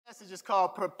is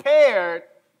called Prepared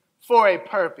for a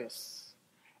Purpose.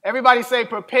 Everybody say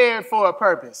prepared for a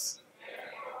purpose.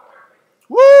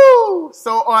 Woo!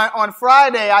 So on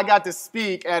Friday, I got to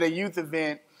speak at a youth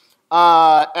event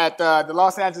at the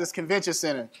Los Angeles Convention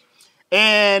Center.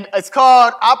 And it's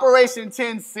called Operation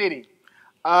 10 City.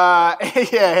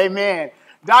 Yeah, amen.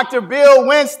 Dr. Bill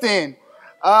Winston.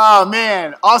 Oh,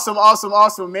 man.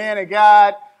 Awesome man of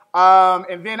God.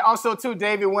 And then also, too,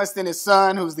 David Winston, his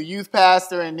son, who's the youth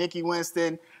pastor, and Nikki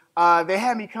Winston. They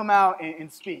had me come out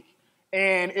and speak.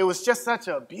 And it was just such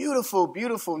a beautiful,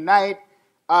 beautiful night.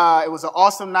 It was an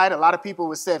awesome night. A lot of people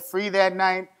were set free that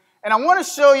night. And I want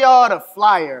to show y'all the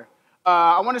flyer.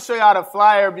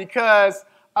 Because,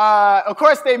 of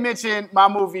course, they mentioned my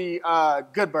movie,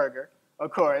 Good Burger,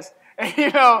 of course. And,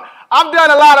 you know, I've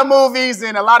done a lot of movies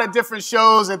and a lot of different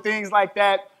shows and things like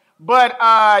that. But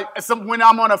when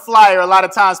I'm on a flyer, a lot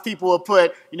of times people will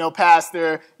put, you know,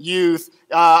 pastor, youth,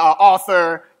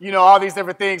 author, you know, all these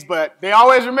different things. But they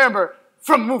always remember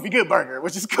from the movie Good Burger,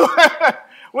 which is cool.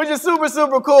 Which is super,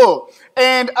 super cool.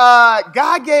 And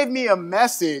God gave me a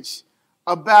message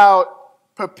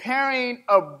about preparing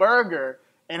a burger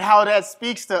and how that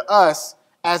speaks to us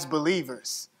as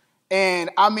believers.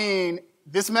 And I mean,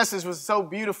 this message was so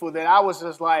beautiful that I was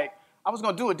just like, I was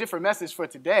going to do a different message for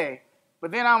today.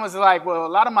 But then I was like, well, a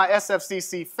lot of my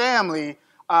SFCC family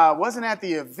wasn't at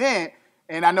the event.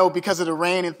 And I know because of the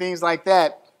rain and things like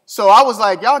that. So I was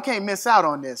like, y'all can't miss out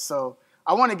on this. So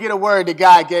I want to get a word that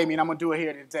God gave me, and I'm going to do it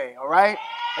here today, all right?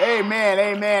 Amen.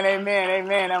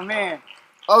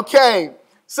 Okay,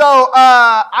 so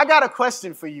I got a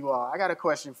question for you all.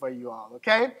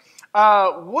 Okay?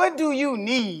 What do you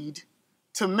need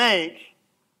to make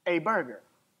a burger?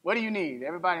 What do you need?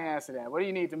 Everybody answer that. What do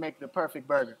you need to make the perfect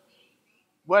burger?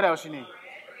 What else you need?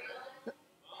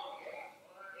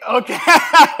 Okay.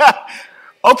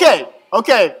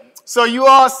 So you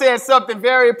all said something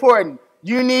very important.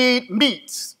 You need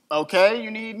meat, okay? You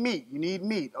need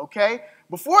meat, okay?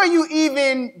 Before you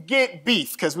even get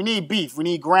beef, because we need beef. We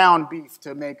need ground beef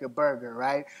to make a burger,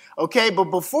 right? Okay, but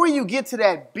before you get to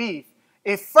that beef,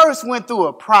 it first went through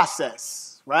a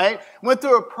process, right? It went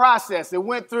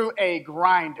through a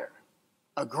grinder.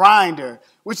 A grinder,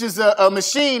 which is a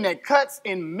machine that cuts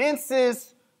and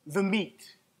minces the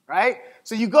meat, right?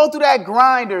 So you go through that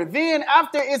grinder. Then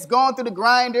after it's gone through the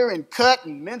grinder and cut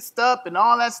and minced up and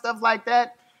all that stuff like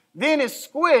that, then it's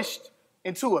squished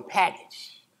into a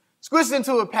package.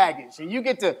 And you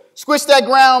get to squish that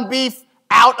ground beef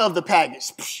out of the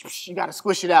package. You got to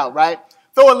squish it out, right?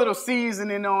 Throw a little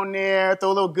seasoning on there.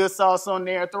 Throw a little good sauce on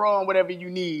there. Throw on whatever you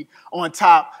need on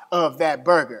top of that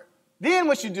burger. Then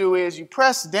what you do is you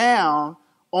press down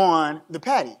on the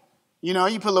patty. You know,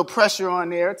 you put a little pressure on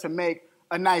there to make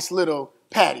a nice little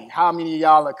patty. How many of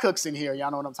y'all are cooks in here? Y'all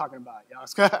know what I'm talking about. Y'all,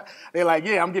 they're like,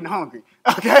 yeah, I'm getting hungry.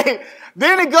 Okay.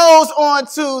 Then it goes on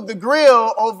to the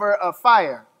grill over a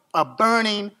fire, a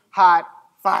burning hot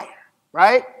fire,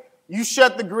 right? You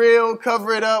shut the grill,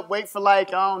 cover it up, wait for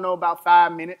about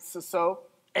 5 minutes or so,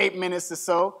 8 minutes or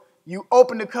so. You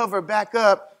open the cover back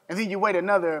up, and then you wait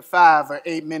another 5 or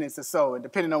 8 minutes or so. And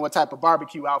depending on what type of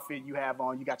barbecue outfit you have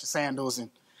on, you got your sandals and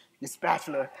your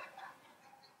spatula.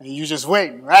 And you just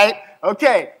waiting, right?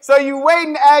 Okay, so you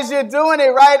waiting as you're doing it,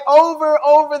 right? Over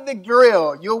the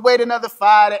grill. You'll wait another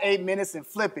 5 to 8 minutes and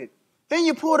flip it. Then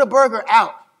you pull the burger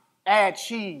out. Add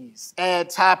cheese, add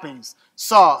toppings,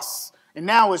 sauce. And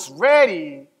now it's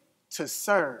ready to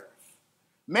serve.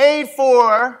 Made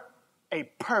for a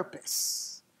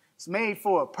purpose. It's made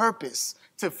for a purpose.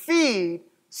 To feed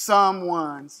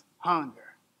someone's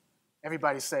hunger.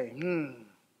 Everybody say,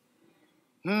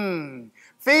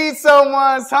 Feed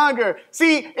someone's hunger.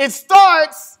 See, it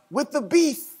starts with the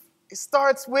beef.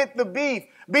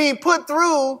 Being put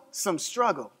through some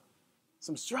struggle.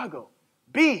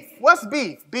 Beef. What's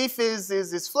beef? Beef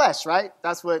is flesh, right?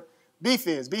 That's what beef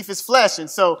is. Beef is flesh. And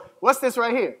so what's this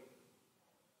right here?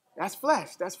 That's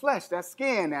flesh. That's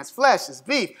skin. That's flesh. It's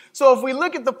beef. So if we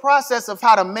look at the process of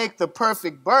how to make the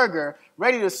perfect burger,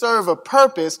 ready to serve a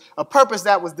purpose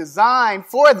that was designed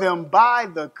for them by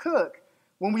the cook,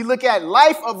 when we look at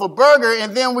life of a burger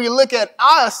and then we look at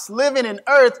us living in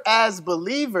earth as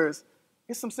believers,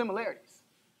 there's some similarities.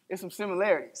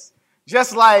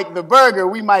 Just like the burger,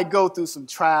 we might go through some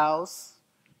trials.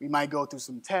 We might go through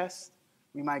some tests.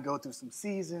 We might go through some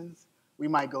seasons. We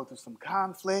might go through some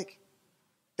conflict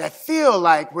that feel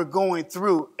like we're going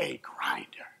through a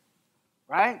grinder,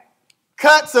 right?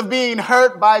 Cuts of being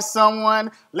hurt by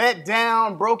someone, let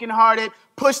down, brokenhearted,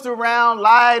 pushed around,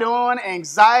 lied on,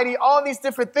 anxiety, all these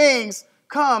different things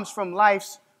comes from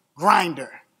life's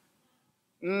grinder.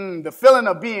 The feeling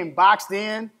of being boxed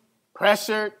in,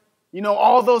 pressured, You know,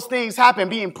 all those things happen,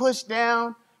 being pushed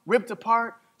down, ripped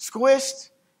apart, squished.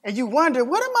 And you wonder,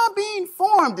 what am I being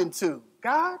formed into,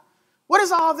 God? What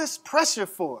is all this pressure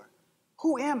for?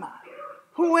 Who am I?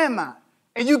 Who am I?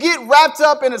 And you get wrapped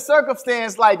up in a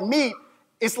circumstance like meat.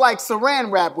 It's like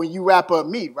saran wrap when you wrap up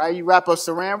meat, right? You wrap up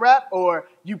saran wrap or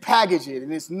you package it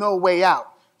and there's no way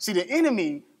out. See, the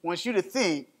enemy wants you to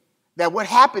think that what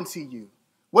happened to you,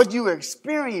 what you are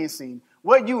experiencing,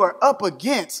 what you are up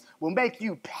against will make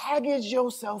you package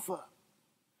yourself up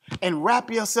and wrap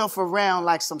yourself around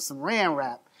like some saran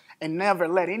wrap and never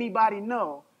let anybody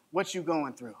know what you're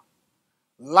going through.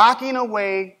 Locking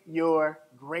away your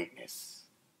greatness.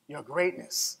 Your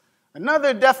greatness.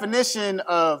 Another definition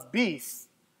of beef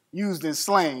used in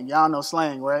slang. Y'all know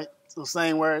slang, right? So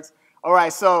slang words. All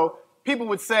right, so people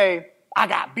would say, I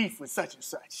got beef with such and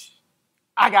such.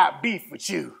 I got beef with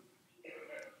you.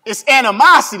 It's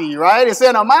animosity, right? It's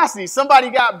animosity.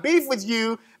 Somebody got beef with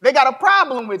you. They got a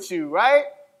problem with you, right?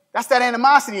 That's that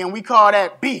animosity, and we call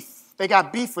that beef. They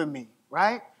got beef with me,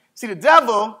 right? See, the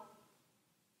devil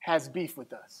has beef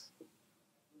with us. I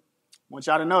want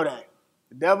y'all to know that.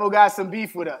 The devil got some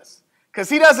beef with us because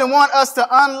he doesn't want us to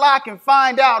unlock and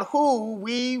find out who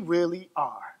we really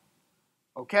are,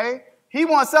 okay? He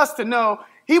wants us to know,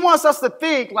 he wants us to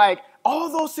think like all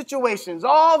those situations,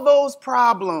 all those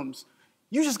problems,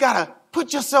 you just got to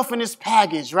put yourself in this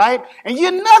package, right? And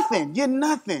you're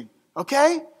nothing,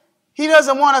 okay? He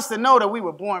doesn't want us to know that we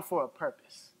were born for a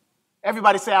purpose.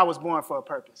 Everybody say, I was born for a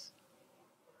purpose.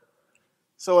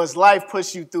 So as life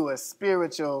puts you through a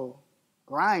spiritual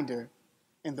grinder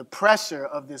and the pressure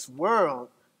of this world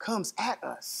comes at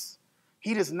us,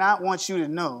 he does not want you to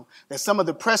know that some of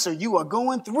the pressure you are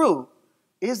going through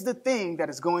is the thing that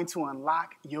is going to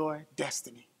unlock your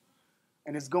destiny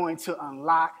and is going to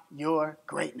unlock your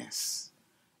greatness.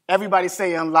 Everybody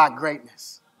say unlock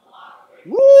greatness.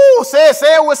 Woo! Say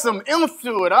it with some oomph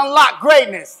to it. Unlock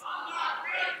greatness.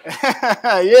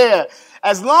 Yeah.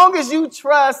 As long as you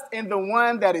trust in the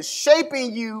one that is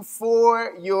shaping you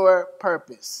for your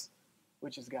purpose,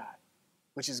 which is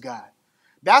God.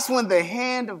 That's when the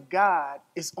hand of God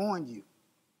is on you,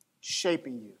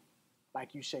 shaping you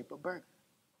like you shape a burger,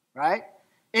 right?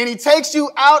 And he takes you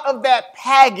out of that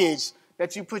package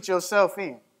that you put yourself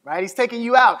in, right? He's taking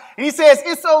you out. And he says,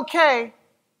 it's okay.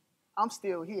 I'm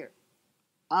still here.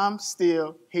 I'm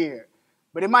still here.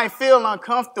 But it might feel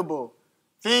uncomfortable.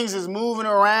 Things is moving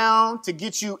around to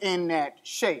get you in that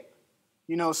shape.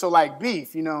 You know, so like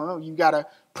beef, you know, you got to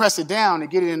press it down to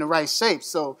get it in the right shape.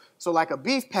 So like a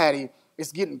beef patty,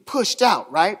 it's getting pushed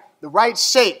out, right? The right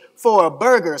shape for a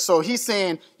burger. So he's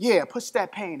saying, yeah, push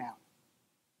that pain out.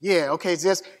 Yeah, okay,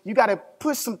 just you got to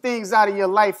push some things out of your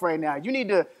life right now. You need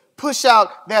to push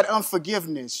out that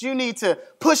unforgiveness. You need to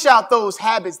push out those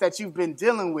habits that you've been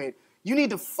dealing with. You need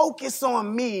to focus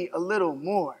on me a little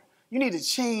more. You need to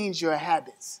change your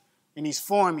habits. And he's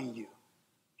forming you.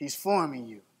 He's forming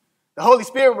you. The Holy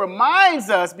Spirit reminds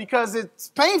us because it's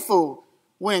painful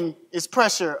when it's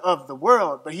pressure of the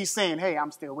world. But he's saying, hey,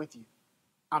 I'm still with you.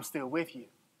 I'm still with you.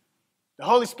 The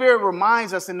Holy Spirit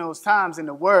reminds us in those times in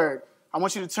the Word. I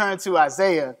want you to turn to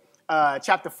Isaiah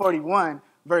chapter 41,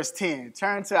 verse 10.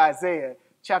 Turn to Isaiah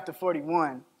chapter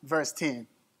 41, verse 10.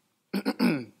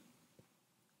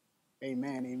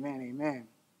 Amen, amen, amen.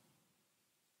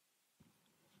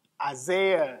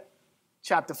 Isaiah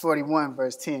chapter 41,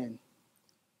 verse 10.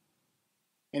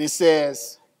 And it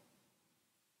says,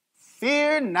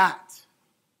 fear not,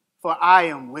 for I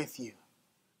am with you.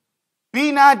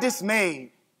 Be not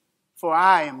dismayed, for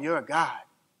I am your God.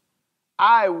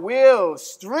 I will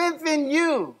strengthen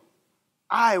you.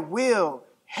 I will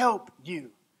help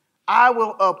you. I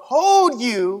will uphold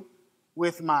you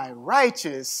with my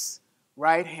righteous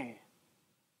right hand.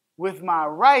 With my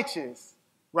righteous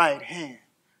right hand.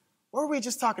 What were we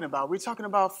just talking about? We're talking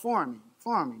about forming.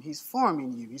 He's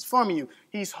forming you. He's forming you.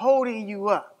 He's holding you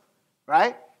up,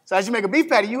 right? So as you make a beef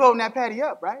patty, you holding that patty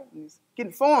up, right? He's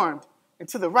getting formed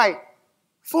into the right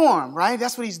form, right?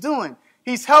 That's what he's doing.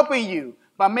 He's helping you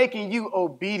by making you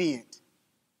obedient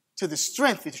to the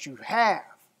strength that you have.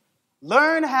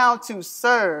 Learn how to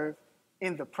serve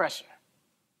in the pressure.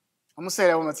 I'm going to say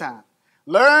that one more time.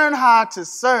 Learn how to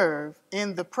serve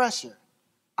in the pressure.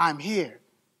 I'm here.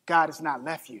 God has not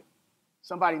left you.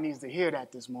 Somebody needs to hear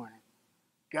that this morning.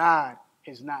 God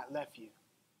has not left you.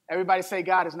 Everybody say,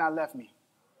 God has not left me.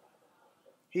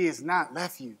 He has not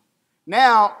left you.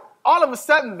 Now, all of a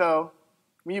sudden, though,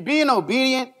 when you're being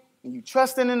obedient and you're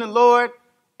trusting in the Lord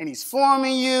and he's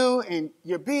forming you and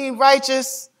you're being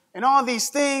righteous and all these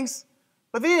things,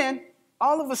 but then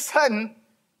all of a sudden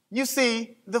you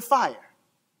see the fire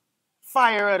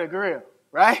of the grill,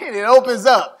 right? It opens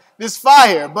up. this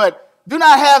fire, but do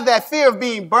not have that fear of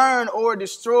being burned or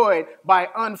destroyed by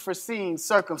unforeseen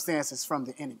circumstances from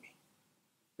the enemy.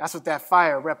 That's what that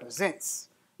fire represents.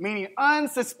 Meaning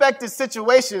unsuspected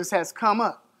situations has come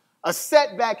up. A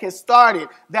setback has started.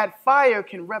 That fire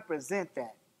can represent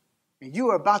that. And you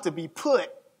are about to be put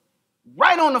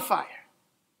right on the fire.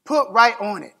 Put right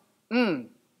on it.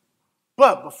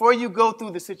 But before you go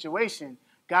through the situation,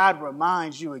 God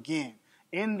reminds you again,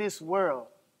 in this world,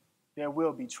 there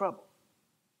will be trouble.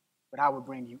 But I will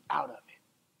bring you out of it.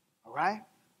 All right?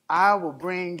 I will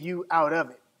bring you out of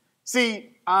it.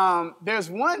 See, there's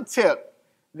one tip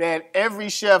that every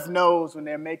chef knows when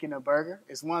they're making a burger.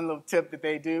 It's one little tip that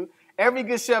they do. Every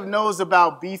good chef knows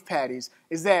about beef patties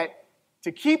is that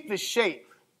to keep the shape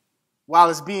while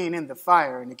it's being in the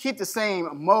fire and to keep the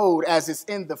same mold as it's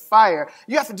in the fire,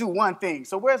 you have to do one thing.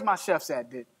 So where's my chefs at,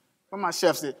 Dick? Where my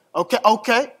chefs at?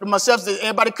 Okay. My chefs at,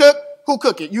 everybody cook? Who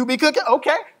cook it? You be cooking?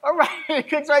 Okay. All right. It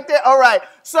cooks right there. All right.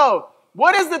 So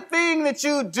what is the thing that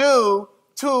you do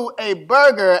to a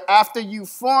burger after you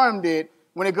formed it?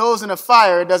 When it goes in a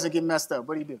fire, it doesn't get messed up.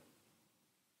 What do?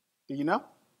 Do you know?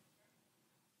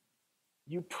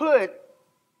 You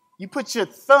put your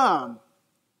thumb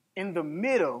in the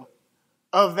middle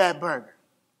of that burger,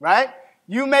 right?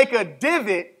 You make a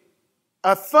divot,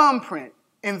 a thumbprint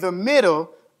in the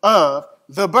middle of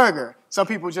the burger. Some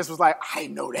people just was like, I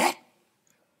didn't know that.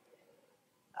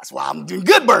 That's why I'm doing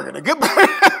good burger, the good burger.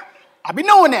 I be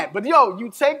knowing that. But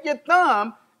you take your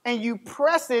thumb and you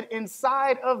press it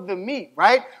inside of the meat,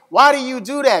 right? Why do you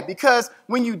do that? Because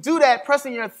when you do that,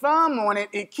 pressing your thumb on it,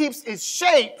 it keeps its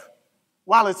shape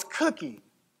while it's cooking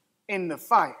in the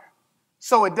fire.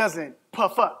 So it doesn't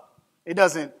puff up. It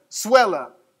doesn't swell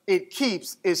up. It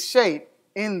keeps its shape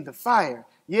in the fire.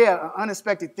 Yeah, an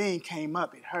unexpected thing came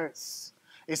up. It hurts.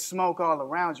 It's smoke all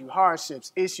around you,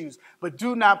 hardships, issues. But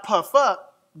do not puff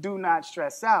up. Do not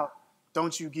stress out.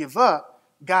 Don't you give up.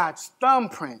 God's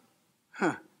thumbprint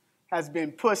has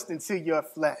been pushed into your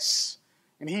flesh.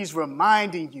 And he's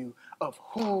reminding you of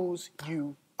whose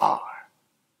you are.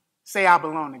 Say, I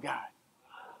belong to God.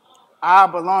 I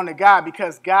belong to God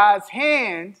because God's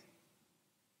hand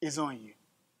is on you.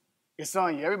 It's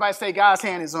on you. Everybody say, God's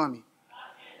hand is on me.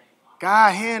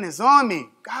 God's hand is on me.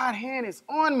 God's hand is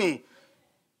on me.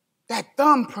 That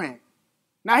thumbprint.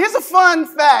 Now, here's a fun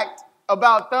fact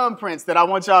about thumbprints that I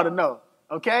want y'all to know,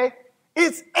 okay?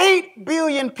 It's 8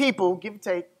 billion people, give or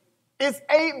take. It's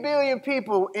 8 billion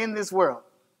people in this world.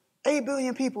 8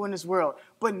 billion people in this world.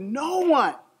 But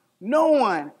no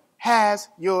one has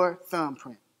your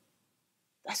thumbprint.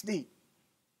 That's deep.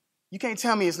 You can't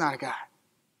tell me it's not a God.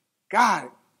 God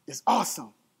is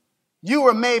awesome. You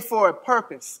were made for a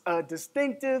purpose. A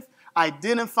distinctive,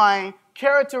 identifying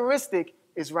characteristic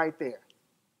is right there.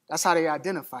 That's how they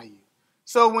identify you.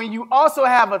 So when you also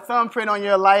have a thumbprint on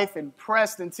your life and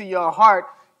pressed into your heart,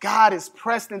 God is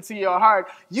pressed into your heart,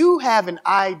 you have an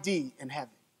ID in heaven.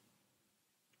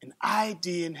 An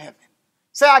ID in heaven.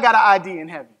 Say, I got an ID in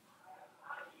heaven.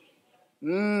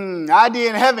 ID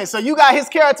in heaven. So you got his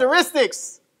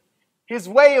characteristics, his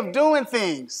way of doing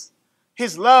things.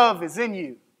 His love is in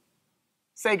you.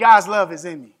 Say, God's love is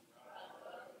in me.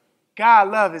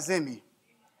 God's love is in me.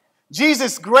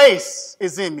 Jesus' grace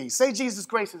is in me. Say, Jesus'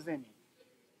 grace is in me.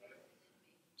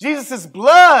 Jesus'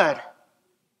 blood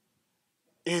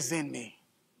is in me.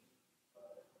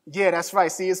 Yeah, that's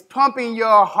right. See, it's pumping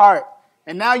your heart.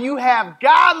 And now you have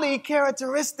godly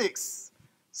characteristics.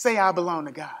 Say, I belong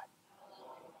to God.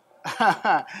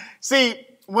 See,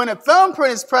 when a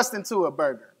thumbprint is pressed into a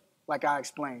burger, like I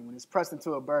explained, when it's pressed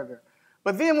into a burger,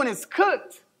 but then when it's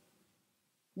cooked,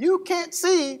 you can't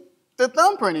see the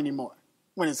thumbprint anymore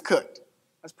when it's cooked.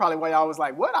 That's probably why y'all was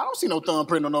like, what? I don't see no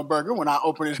thumbprint on no burger when I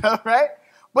open it up, right?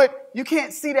 But you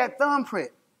can't see that thumbprint,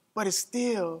 but it's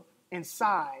still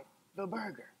inside the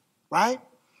burger, right?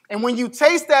 And when you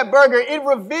taste that burger, it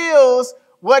reveals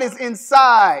what is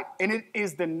inside, and it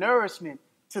is the nourishment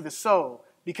to the soul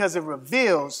because it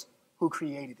reveals who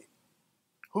created it.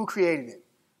 Who created it?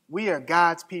 We are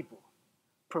God's people,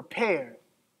 prepared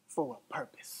for a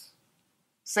purpose.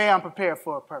 Say, I'm prepared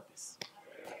for a purpose.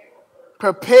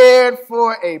 Prepared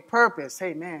for a purpose.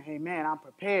 Hey, man, I'm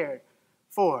prepared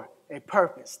for a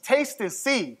purpose. Taste and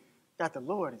see that the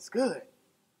Lord is good.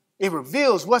 It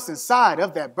reveals what's inside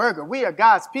of that burger. We are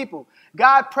God's people.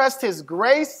 God pressed his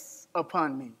grace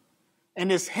upon me and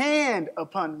his hand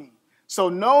upon me. So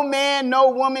no man,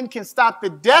 no woman can stop the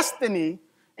destiny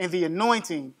and the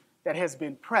anointing that has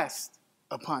been pressed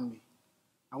upon me.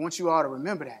 I want you all to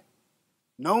remember that.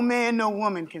 No man, no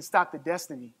woman can stop the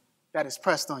destiny that is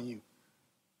pressed on you.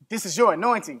 This is your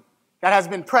anointing that has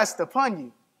been pressed upon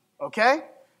you, okay?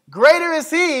 greater is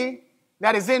he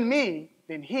that is in me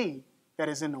than he that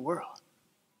is in the world.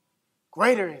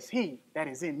 Greater is he that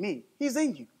is in me. He's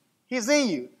in you. He's in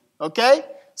you. Okay?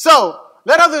 So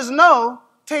let others know,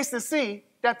 taste and see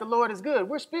that the Lord is good.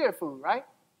 We're spirit food, right?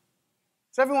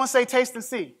 So everyone say, taste and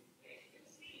see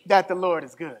that the Lord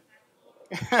is good.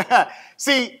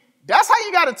 See, that's how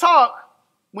you got to talk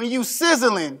when you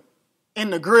sizzling in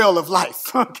the grill of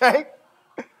life, okay?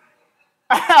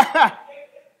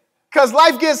 Because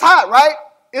life gets hot, right?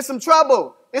 It's some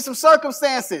trouble. It's some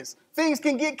circumstances. Things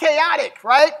can get chaotic,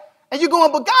 right? And you're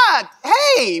going, but God,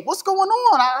 hey, what's going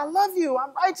on? I love you.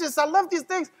 I'm righteous. I love these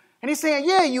things. And he's saying,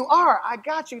 yeah, you are. I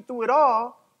got you through it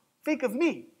all. Think of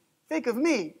me. Think of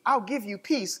me. I'll give you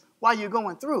peace while you're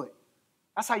going through it.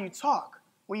 That's how you talk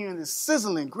when you're in this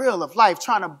sizzling grill of life,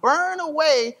 trying to burn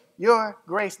away your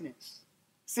graceness.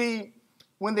 See,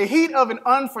 when the heat of an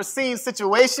unforeseen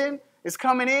situation is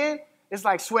coming in, it's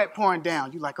like sweat pouring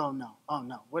down. You're like, oh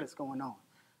no, what is going on?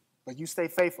 But you stay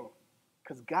faithful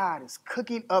because God is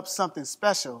cooking up something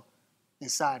special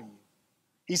inside of you.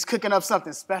 He's cooking up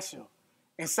something special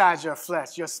inside your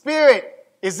flesh. Your spirit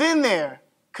is in there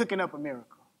cooking up a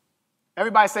miracle.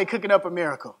 Everybody say cooking up a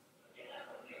miracle.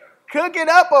 Cooking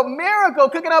up a miracle.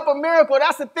 Cooking up a miracle.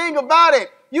 That's the thing about it.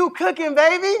 You cooking,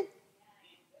 baby?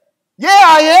 Yeah,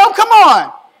 I am. Come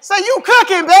on. Say, you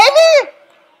cooking, baby?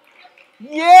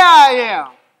 Yeah, I am.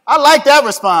 I like that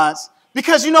response.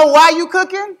 Because you know why you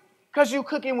cooking? Because you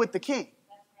cooking with the king.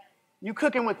 You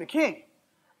cooking with the king.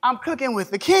 I'm cooking with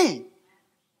the king.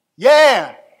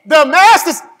 Yeah. The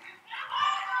master's.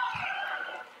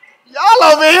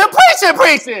 Y'all over here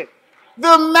preaching.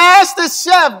 The master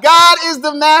chef. God is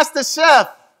the master chef,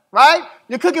 right?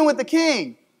 You're cooking with the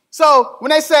king. So when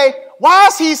they say, why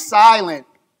is he silent?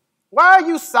 Why are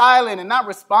you silent and not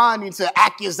responding to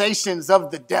accusations of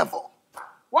the devil?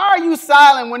 Why are you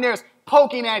silent when there's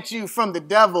poking at you from the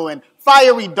devil and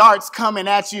fiery darts coming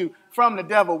at you from the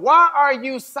devil? Why are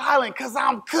you silent? Because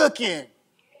I'm cooking.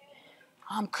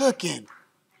 I'm cooking.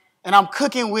 And I'm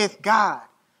cooking with God.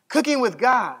 Cooking with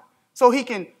God. So he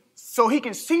can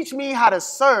teach me how to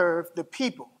serve the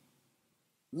people.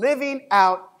 Living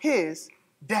out his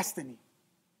destiny.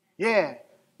 Yeah.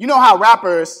 You know how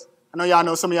rappers, I know y'all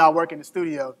know some of y'all work in the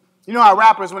studio. You know how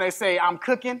rappers, when they say, I'm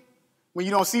cooking, when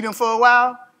you don't see them for a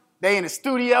while, they in the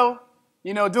studio,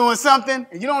 doing something,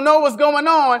 and you don't know what's going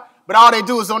on, but all they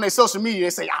do is on their social media, they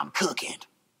say, I'm cooking.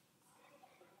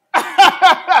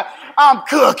 I'm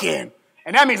cooking.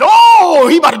 And that means, oh,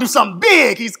 he about to do something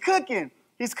big. He's cooking.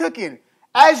 He's cooking.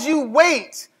 As you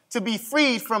wait to be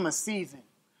freed from a season,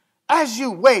 as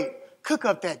you wait, cook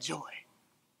up that joy.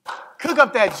 Cook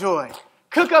up that joy.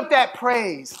 Cook up that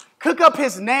praise. Cook up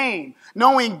his name,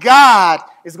 knowing God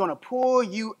is going to pull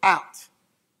you out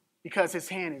because his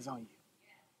hand is on you.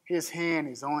 His hand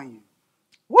is on you.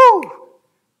 Woo!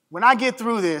 When I get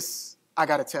through this, I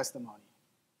got a testimony.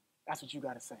 That's what you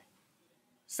got to say.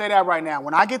 Say that right now.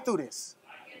 When I get through this,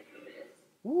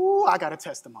 woo, I got a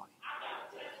testimony.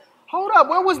 Hold up.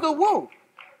 Where was the woo?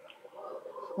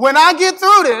 When I get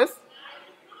through this,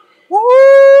 woo,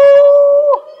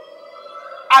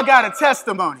 I got a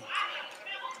testimony.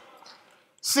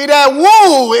 See, that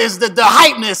woo is the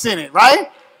hypeness in it, right?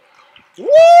 Woo!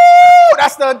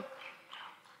 That's the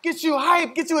get you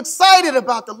hyped, get you excited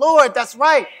about the Lord. That's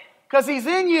right, because he's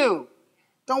in you.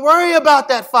 Don't worry about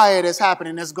that fire that's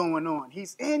happening, that's going on.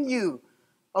 He's in you,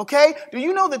 okay? Do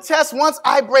you know the test, once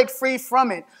I break free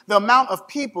from it, the amount of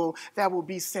people that will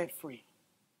be set free?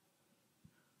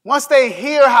 Once they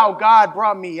hear how God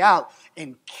brought me out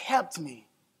and kept me,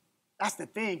 that's the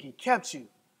thing, he kept you.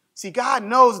 See, God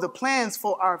knows the plans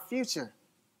for our future.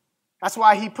 That's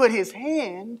why he put his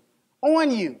hand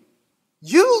on you.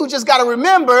 You just got to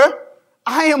remember,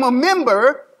 I am a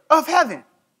member of heaven.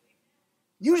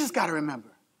 You just got to remember,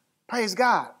 praise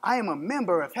God, I am a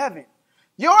member of heaven.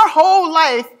 Your whole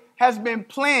life has been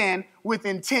planned with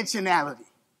intentionality.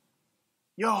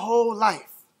 Your whole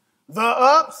life. The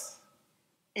ups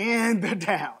and the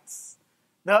downs.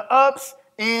 The ups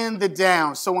and the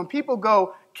downs. So when people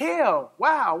go, Kel,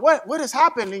 wow, what has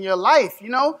happened in your life?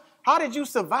 How did you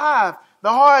survive the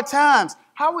hard times?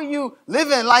 How are you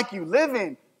living like you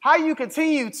living? How you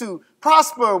continue to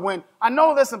prosper when I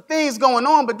know there's some things going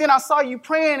on, but then I saw you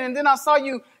praying and then I saw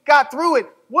you got through it.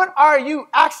 What are you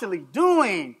actually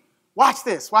doing? Watch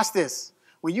this. Watch this.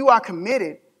 When you are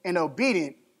committed and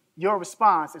obedient, your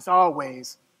response is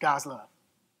always God's love.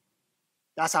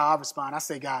 That's how I respond. I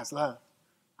say God's love.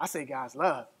 I say God's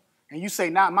love. And you say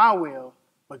not my will,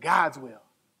 but God's will.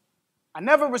 I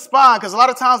never respond because a lot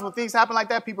of times when things happen like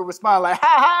that, people respond like,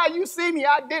 ha ha, you see me,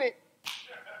 I did it.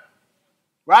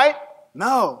 Right?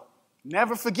 No,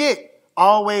 Never forget,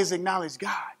 always acknowledge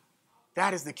God.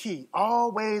 That is the key.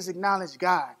 Always acknowledge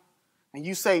God. And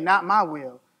you say, not my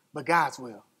will, but God's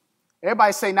will.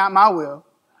 Everybody say, not my will,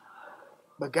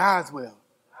 but God's will.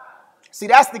 See,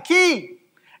 that's the key.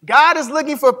 God is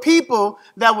looking for people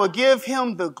that will give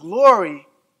him the glory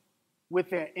with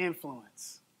their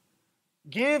influence.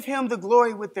 Give him the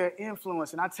glory with their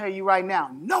influence. And I tell you right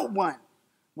now, no one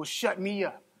will shut me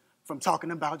up from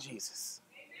talking about Jesus.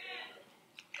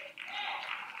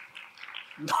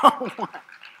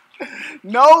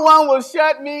 No one will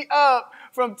shut me up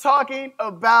from talking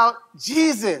about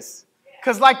Jesus.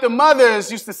 Because like the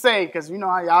mothers used to say, because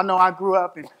y'all know I grew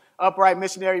up in Upright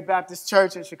Missionary Baptist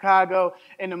Church in Chicago,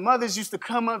 and the mothers used to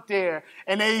come up there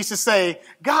and they used to say,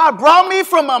 God brought me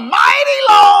from a mighty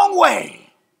long way.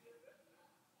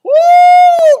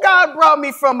 Woo! God brought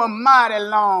me from a mighty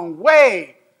long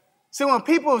way. See, when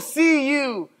people see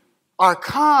you are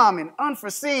calm in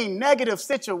unforeseen negative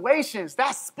situations,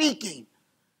 that's speaking.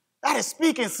 That is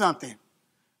speaking something.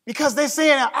 Because they're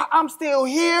saying, I'm still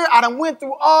here. I done went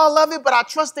through all of it, but I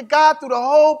trusted God through the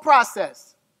whole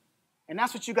process. And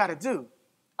that's what you got to do.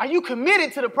 Are you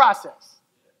committed to the process?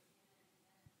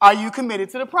 Are you committed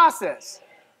to the process?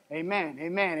 Amen,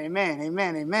 amen, amen,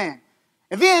 amen, amen.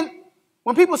 And then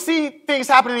when people see things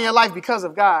happening in your life because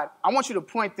of God, I want you to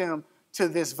point them to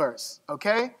this verse,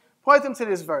 okay? Point them to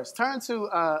this verse. Turn to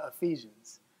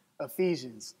Ephesians.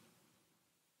 Ephesians.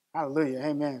 Hallelujah,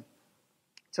 amen.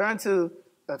 Turn to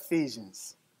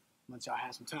Ephesians. I want y'all to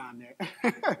have some time there.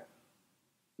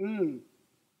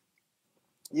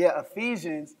 Yeah,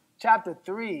 Ephesians chapter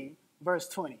 3, verse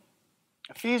 20.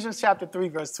 Ephesians chapter 3,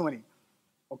 verse 20.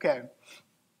 Okay.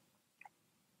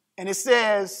 And it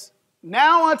says,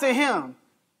 now unto him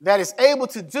that is able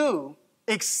to do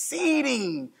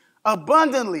exceeding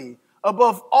abundantly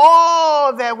above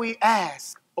all that we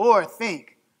ask or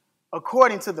think,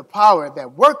 according to the power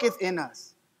that worketh in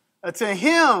us. To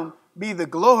him be the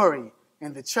glory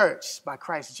in the church by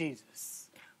Christ Jesus,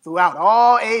 throughout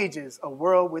all ages, a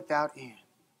world without end.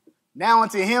 Now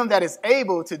unto him that is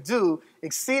able to do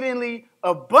exceedingly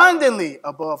abundantly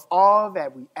above all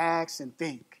that we ask and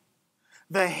think.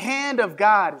 The hand of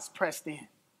God is pressed in.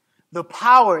 The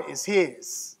power is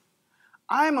his.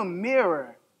 I'm a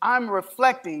mirror. I'm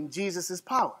reflecting Jesus'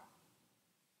 power.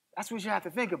 That's what you have to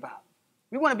think about.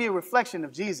 We want to be a reflection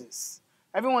of Jesus.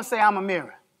 Everyone say, I'm a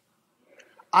mirror.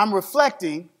 I'm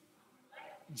reflecting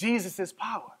Jesus'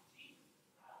 power.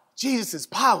 Jesus'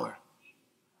 power.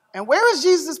 And where is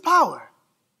Jesus' power?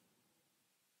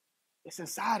 It's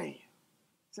inside of you.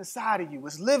 It's inside of you.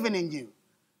 It's living in you.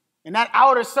 And that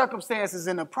outer circumstances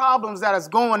and the problems that is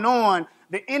going on,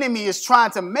 the enemy is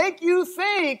trying to make you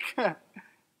think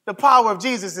the power of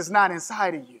Jesus is not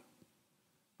inside of you.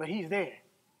 But he's there.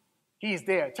 He's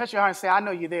there. Touch your heart and say, I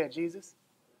know you're there, Jesus.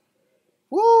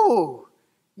 Woo!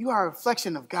 You are a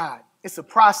reflection of God. It's a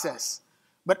process.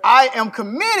 But I am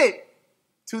committed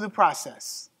to the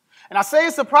process. And I say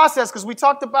it's a process because we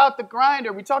talked about the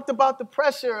grinder. We talked about the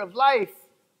pressure of life.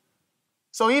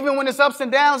 So even when it's ups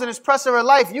and downs and it's pressure of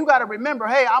life, you got to remember,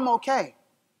 hey, I'm okay.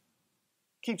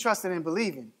 Keep trusting and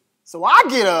believing. So I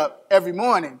get up every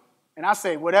morning and I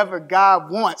say, whatever God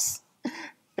wants,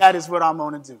 that is what I'm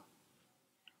going to do.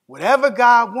 Whatever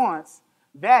God wants,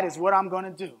 that is what I'm going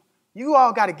to do. You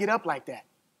all got to get up like that.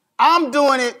 I'm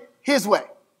doing it his way,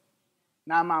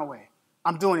 not my way.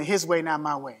 I'm doing it his way, not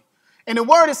my way. And the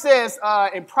word it says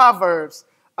in Proverbs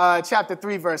chapter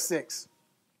 3, verse 6.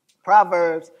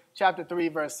 Proverbs chapter 3,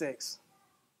 verse 6.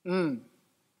 And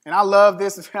I love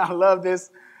this. I love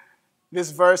this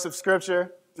verse of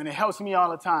scripture, and it helps me all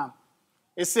the time.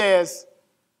 It says,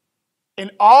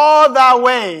 in all thy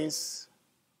ways,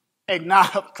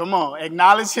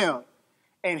 acknowledge him.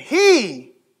 And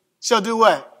he shall do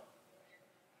what?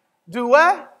 Do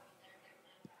what?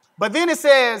 But then it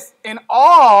says, in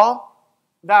all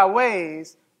thy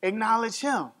ways, acknowledge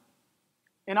him.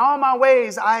 In all my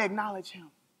ways, I acknowledge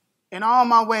him. In all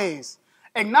my ways.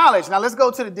 Acknowledge. Now let's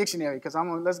go to the dictionary because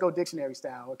let's go dictionary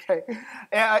style, okay?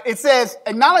 It says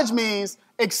acknowledge means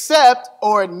accept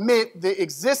or admit the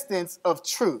existence of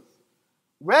truth.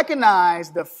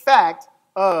 Recognize the fact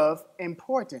of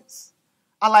importance.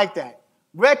 I like that.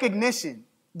 Recognition,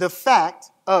 the fact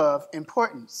of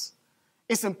importance.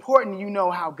 It's important you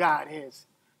know how God is.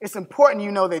 It's important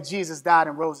you know that Jesus died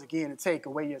and rose again to take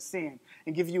away your sin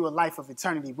and give you a life of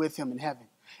eternity with him in heaven.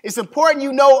 It's important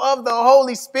you know of the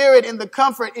Holy Spirit and the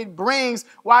comfort it brings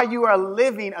while you are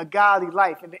living a godly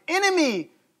life. And the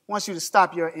enemy wants you to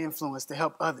stop your influence to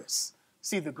help others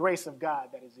see the grace of God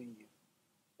that is in you.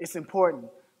 It's important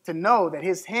to know that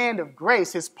his hand of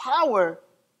grace, his power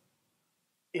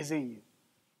is in you.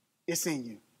 It's in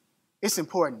you. It's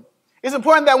important. It's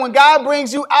important that when God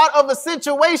brings you out of a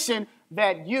situation,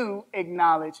 that you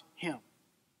acknowledge him.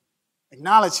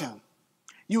 Acknowledge him.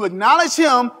 You acknowledge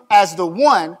him as the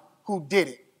one who did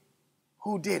it.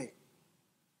 Who did it?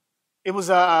 It was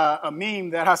a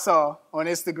meme that I saw on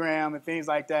Instagram and things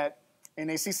like that. And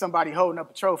they see somebody holding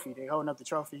up a trophy. They holding up the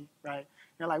trophy, right?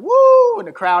 They're like, woo! And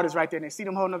the crowd is right there. And they see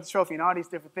them holding up the trophy and all these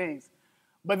different things.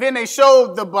 But then they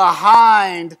showed the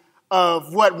behind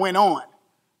of what went on.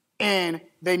 And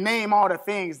they name all the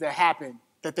things that happened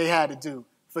that they had to do.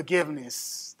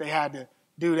 Forgiveness. They had to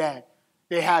do that.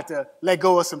 They had to let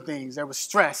go of some things. There was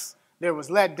stress. There was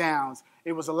letdowns.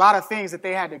 It was a lot of things that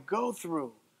they had to go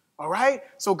through. All right?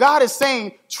 So God is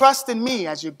saying, trust in me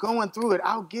as you're going through it.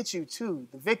 I'll get you to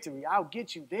the victory. I'll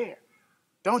get you there.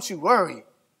 Don't you worry.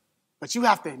 But you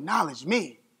have to acknowledge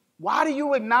me. Why do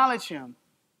you acknowledge him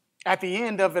at the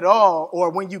end of it all,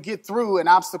 or when you get through an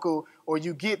obstacle or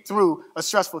you get through a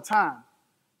stressful time?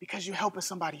 Because you're helping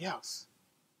somebody else.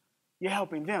 You're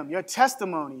helping them. Your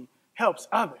testimony helps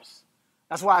others.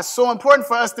 That's why it's so important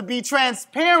for us to be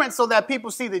transparent so that people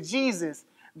see the Jesus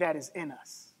that is in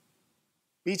us.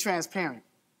 Be transparent.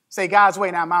 Say, God's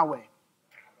way, not my way.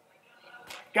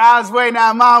 God's way,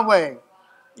 not my way.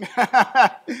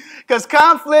 Because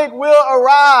conflict will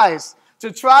arise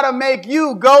to try to make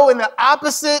you go in the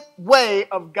opposite way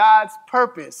of God's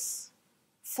purpose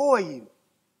for you.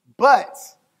 But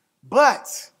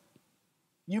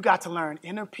you got to learn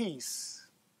inner peace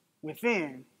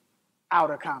within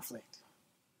outer conflict.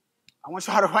 I want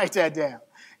y'all to write that down.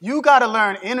 You got to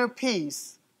learn inner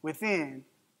peace within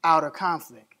outer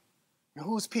conflict. And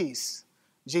whose peace?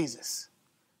 Jesus.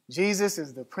 Jesus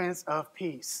is the Prince of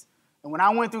Peace. And when I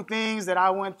went through things that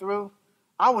I went through,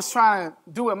 I was trying to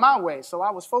do it my way. So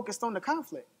I was focused on the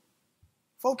conflict.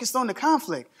 Focused on the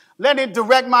conflict. Let it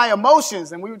direct my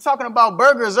emotions. And we were talking about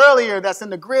burgers earlier that's in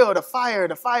the grill, the fire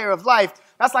of life.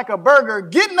 That's like a burger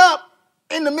getting up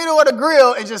in the middle of the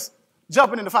grill and just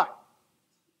jumping in the fire.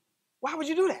 Why would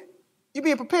you do that? You're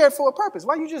being prepared for a purpose.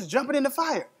 Why are you just jumping in the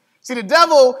fire? See, the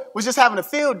devil was just having a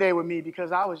field day with me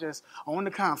because I was just on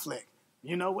the conflict.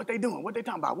 You know, what they doing? What they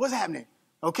talking about? What's happening?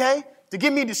 Okay? To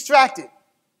get me distracted.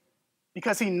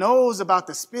 Because he knows about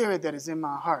the spirit that is in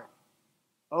my heart.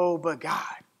 Oh, but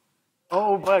God.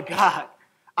 Oh, but God.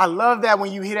 I love that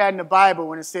when you hear that in the Bible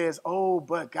when it says, oh,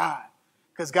 but God.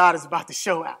 Because God is about to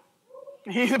show out.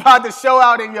 He's about to show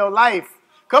out in your life.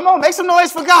 Come on, make some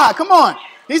noise for God. Come on.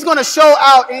 He's going to show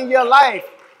out in your life.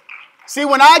 See,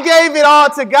 when I gave it all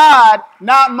to God,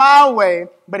 not my way,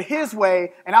 but his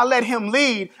way, and I let him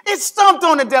lead, it stumped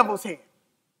on the devil's head.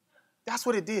 That's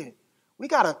what it did. We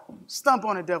got to stomp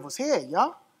on the devil's head,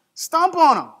 y'all. Stomp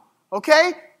on him,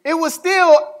 okay? It was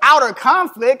still outer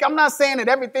conflict. I'm not saying that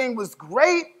everything was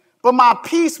great, but my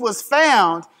peace was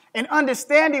found and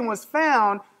understanding was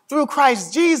found through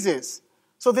Christ Jesus.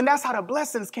 So then that's how the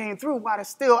blessings came through while it's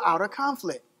still outer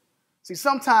conflict. See,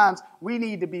 sometimes we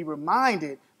need to be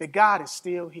reminded that God is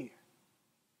still here.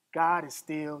 God is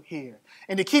still here.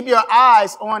 And to keep your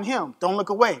eyes on him. Don't look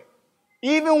away.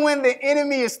 Even when the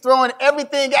enemy is throwing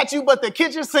everything at you but the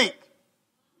kitchen sink,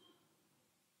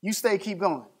 you keep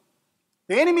going.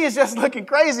 The enemy is just looking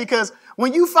crazy because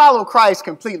when you follow Christ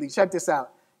completely, check this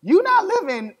out, you're not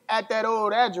living at that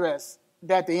old address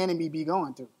that the enemy be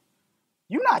going through.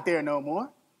 You're not there no more.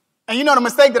 And you know the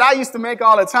mistake that I used to make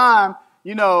all the time,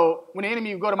 you know, when the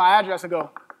enemy would go to my address and go,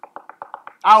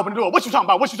 I open the door. What you talking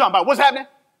about? What you talking about? What's happening?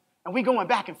 And we going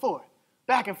back and forth,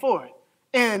 back and forth.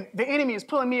 And the enemy is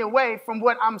pulling me away from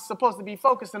what I'm supposed to be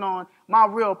focusing on, my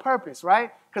real purpose,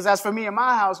 right? Because as for me and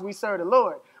my house, we serve the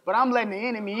Lord. But I'm letting the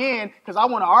enemy in because I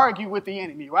want to argue with the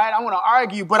enemy, right? I want to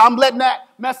argue, but I'm letting that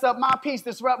mess up my peace,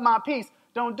 disrupt my peace.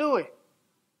 Don't do it.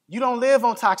 You don't live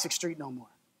on Toxic Street no more.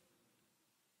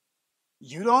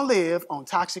 You don't live on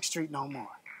Toxic Street no more.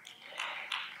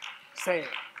 Say it.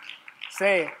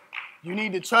 Say it. You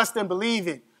need to trust and believe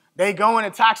it. They going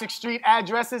to Toxic Street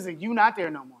addresses and you not there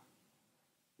no more.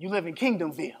 You live in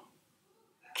Kingdomville.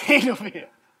 Kingdomville.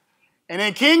 And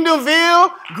in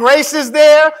Kingdomville, grace is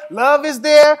there, love is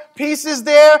there, peace is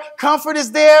there, comfort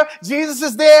is there, Jesus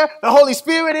is there, the Holy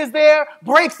Spirit is there,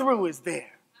 breakthrough is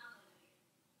there.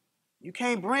 You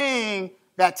can't bring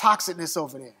that toxicness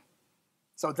over there.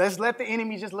 So let's let the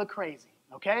enemy just look crazy,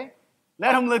 okay?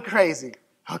 Let him look crazy,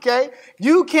 okay?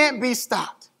 You can't be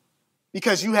stopped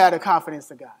because you had a confidence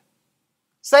to God.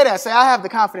 Say that. Say, I have the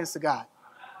confidence to God.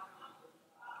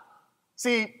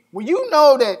 See, when you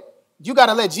know that you got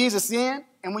to let Jesus in,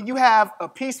 and when you have a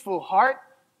peaceful heart,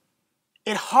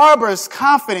 it harbors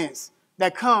confidence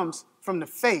that comes from the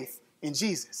faith in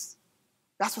Jesus.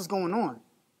 That's what's going on.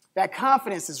 That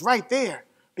confidence is right there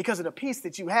because of the peace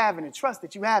that you have and the trust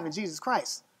that you have in Jesus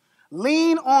Christ.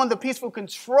 Lean on the peaceful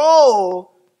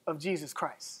control of Jesus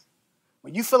Christ.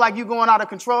 When you feel like you're going out of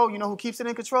control, you know who keeps it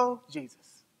in control?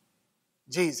 Jesus.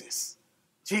 Jesus.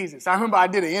 Jesus. I remember I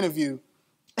did an interview,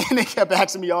 and they kept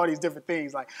asking me all these different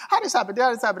things, like, how did this happen? How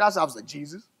did this happen? I was like,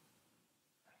 Jesus.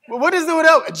 Well, what does it do with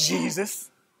that? Jesus.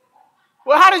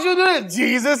 Well, how did you do this?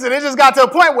 Jesus. And it just got to a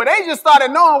point where they just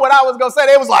started knowing what I was going to say.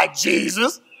 They was like,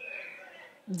 Jesus.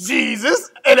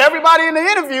 Jesus. And everybody in the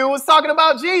interview was talking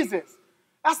about Jesus.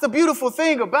 That's the beautiful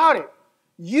thing about it.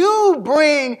 You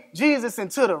bring Jesus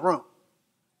into the room.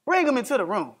 Bring him into the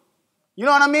room. You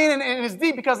know what I mean? And it's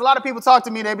deep because a lot of people talk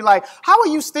to me. They be like, how are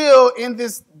you still in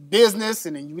this business?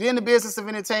 And you're in the business of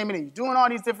entertainment and you're doing all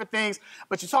these different things,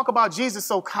 but you talk about Jesus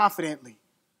so confidently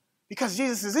because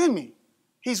Jesus is in me.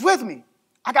 He's with me.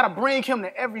 I got to bring him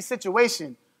to every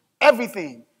situation,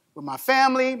 everything, with my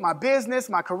family, my business,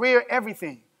 my career,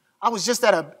 everything. I was just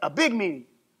at a big meeting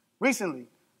recently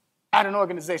at an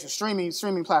organization,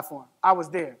 streaming platform. I was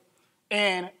there.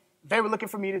 And they were looking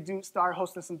for me to start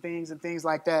hosting some things and things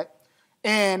like that.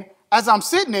 And as I'm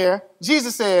sitting there,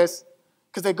 Jesus says,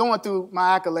 because they're going through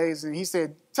my accolades, and he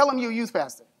said, tell them you're a youth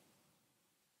pastor.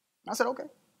 I said, okay.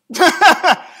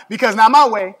 Because not my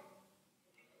way,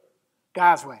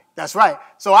 God's way. That's right.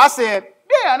 So I said,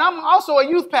 yeah, and I'm also a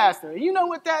youth pastor. You know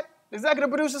what that executive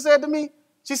producer said to me?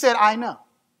 She said, I know.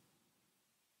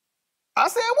 I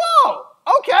said, whoa,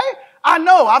 okay. I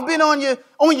know. I've been on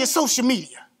your social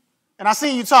media, and I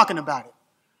seen you talking about it.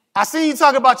 I seen you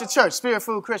talking about your church, Spirit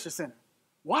Food Christian Center.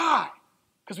 Why?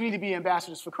 Because we need to be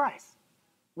ambassadors for Christ.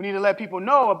 We need to let people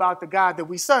know about the God that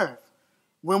we serve.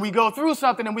 When we go through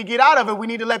something and we get out of it, we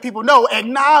need to let people know,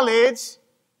 acknowledge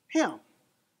him.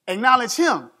 Acknowledge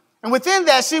him. And within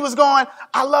that, she was going,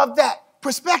 I love that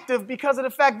perspective because of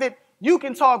the fact that you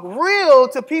can talk real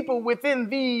to people within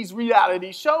these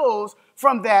reality shows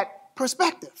from that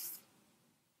perspective.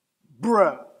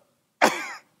 Bruh.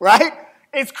 Right?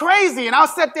 It's crazy. And I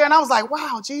sat there and I was like,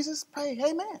 wow, Jesus, pray,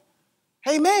 amen.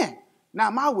 Amen.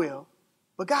 Not my will,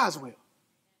 but God's will.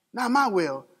 Not my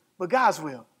will, but God's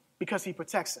will. Because he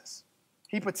protects us.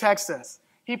 He protects us.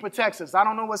 He protects us. I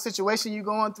don't know what situation you're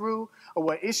going through or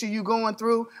what issue you're going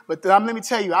through, but let me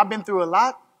tell you, I've been through a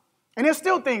lot, and there's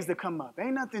still things that come up.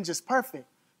 Ain't nothing just perfect.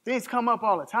 Things come up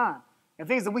all the time, and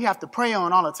things that we have to pray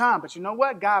on all the time. But you know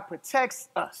what? God protects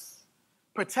us.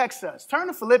 Protects us. Turn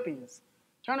to Philippians.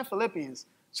 Turn to Philippians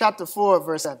chapter 4,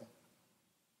 verse 7.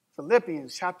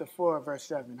 Philippians chapter 4, verse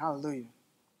 7. Hallelujah.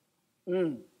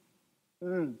 In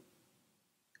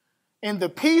the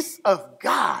peace of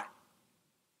God,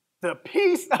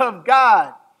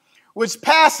 which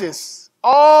passes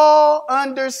all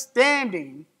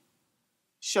understanding,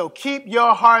 shall keep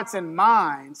your hearts and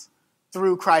minds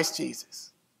through Christ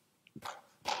Jesus.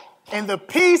 In the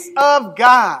peace of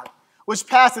God, which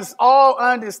passes all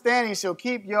understanding, shall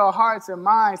keep your hearts and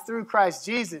minds through Christ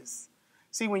Jesus.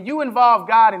 See, when you involve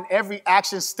God in every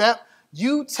action step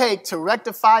you take to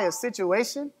rectify a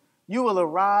situation, you will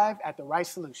arrive at the right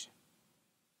solution.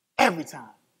 Every time,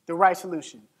 the right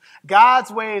solution.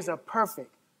 God's ways are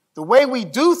perfect. The way we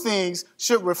do things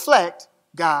should reflect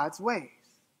God's ways.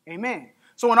 Amen.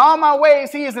 So in all my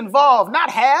ways, he is involved, not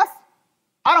half.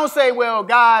 I don't say, well,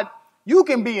 God, you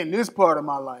can be in this part of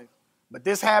my life, but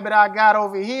this habit I got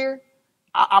over here,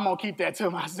 I'm going to keep that to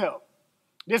myself.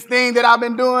 This thing that I've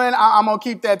been doing, I'm going to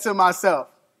keep that to myself.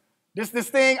 This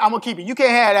thing, I'm going to keep it. You can't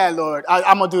have that, Lord.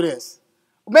 I'm going to do this.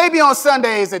 Maybe on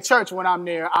Sundays at church when I'm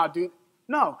there, I'll do.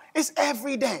 No, it's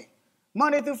every day.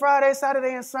 Monday through Friday,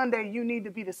 Saturday, and Sunday, you need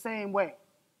to be the same way.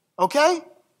 Okay?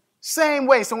 Same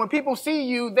way. So when people see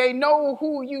you, they know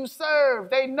who you serve.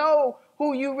 They know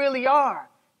who you really are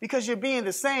because you're being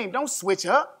the same. Don't switch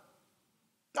up.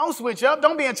 Don't switch up.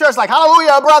 Don't be in church like,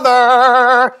 hallelujah,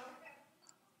 brother.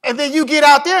 And then you get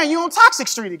out there and you're on Toxic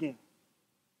Street again.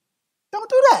 Don't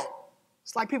do that.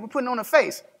 It's like people putting on a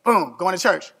face. Boom, going to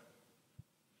church.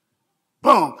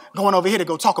 Boom, going over here to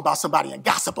go talk about somebody and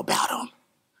gossip about them.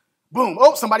 Boom,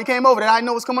 oh, somebody came over that I didn't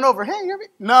know was coming over. Hey,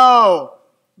 no,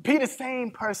 be the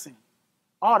same person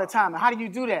all the time. And how do you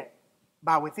do that?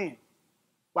 By within.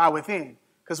 By within.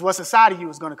 Because what's inside of you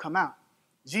is going to come out.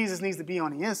 Jesus needs to be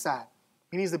on the inside.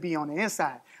 He needs to be on the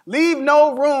inside. Leave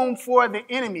no room for the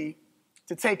enemy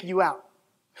to take you out.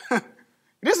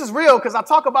 This is real because I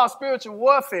talk about spiritual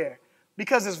warfare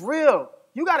because it's real.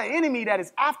 You got an enemy that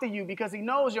is after you because he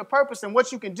knows your purpose and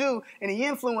what you can do, and he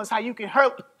influences how you can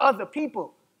hurt other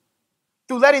people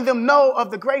through letting them know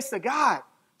of the grace of God.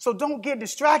 So don't get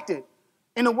distracted.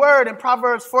 In the word in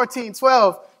Proverbs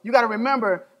 14:12, you got to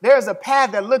remember there's a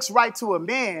path that looks right to a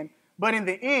man, but in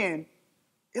the end,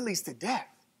 it leads to death.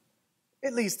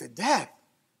 it leads to death.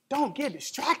 Don't get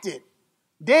distracted.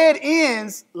 Dead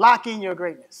ends lock in your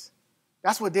greatness.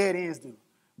 That's what dead ends do.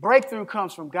 Breakthrough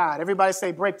comes from God. Everybody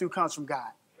say breakthrough comes from God.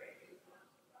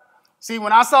 See,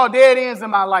 when I saw dead ends in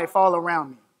my life all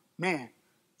around me, man,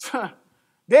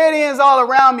 dead ends all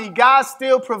around me, God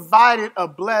still provided a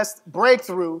blessed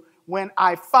breakthrough when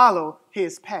I follow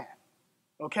his path.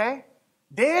 Okay?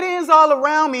 Dead ends all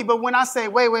around me, but when I say,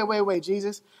 wait,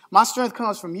 Jesus, my strength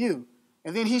comes from you.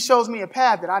 And then he shows me a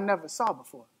path that I never saw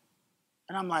before.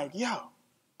 And I'm like, yo,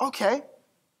 okay.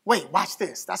 Wait, watch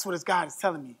this. That's what God is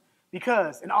telling me.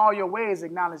 Because in all your ways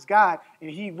acknowledge God, and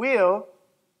he will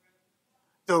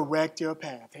direct your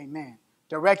path. Amen.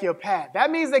 Direct your path.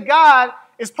 That means that God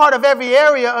is part of every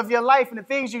area of your life and the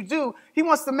things you do. He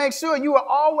wants to make sure you are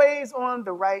always on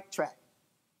the right track.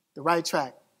 The right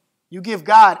track. You give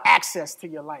God access to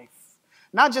your life.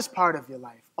 Not just part of your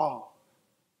life, all.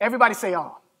 Everybody say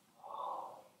all.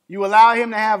 You allow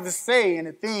him to have the say in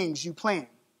the things you plan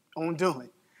on doing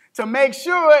to make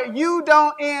sure you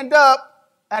don't end up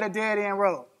at a dead-end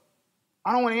road.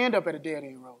 I don't want to end up at a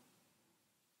dead-end road.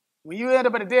 When you end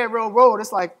up at a dead-road,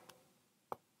 it's like,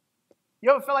 you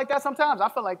ever feel like that sometimes? I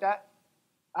feel like that.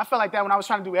 I felt like that when I was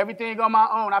trying to do everything on my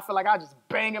own. I feel like I was just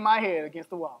banging my head against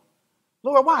the wall.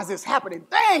 Lord, why is this happening?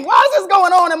 Dang, why is this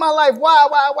going on in my life? Why?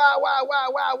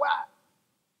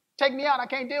 Take me out. I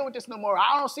can't deal with this no more.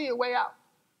 I don't see a way out.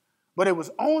 But it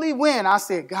was only when I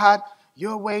said, God,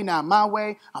 your way, not my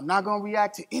way. I'm not going to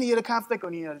react to any of the conflict or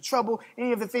any of the trouble,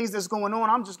 any of the things that's going on.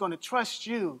 I'm just going to trust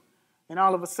you. And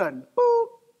all of a sudden, boop,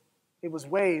 it was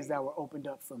ways that were opened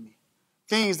up for me.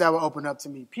 Things that were opened up to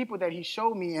me. People that he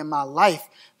showed me in my life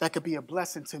that could be a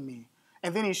blessing to me.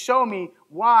 And then he showed me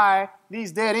why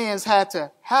these dead ends had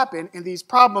to happen and these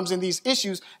problems and these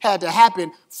issues had to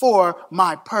happen for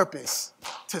my purpose,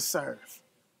 to serve.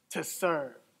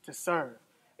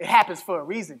 It happens for a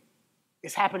reason.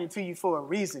 It's happening to you for a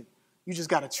reason. You just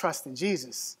got to trust in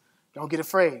Jesus. Don't get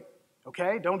afraid,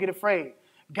 okay? Don't get afraid.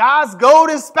 God's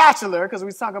golden spatula, because we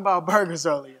was talking about burgers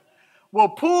earlier, will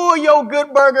pull your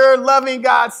good burger, loving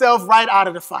God self right out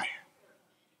of the fire.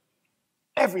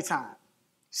 Every time.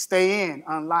 Stay in.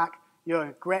 Unlock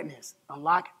your greatness.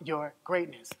 Unlock your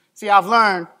greatness. See, I've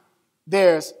learned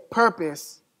there's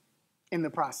purpose in the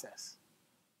process.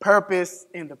 Purpose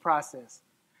in the process.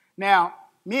 Now,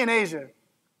 me and Asia,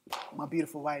 my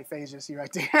beautiful wife, Asia, see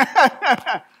right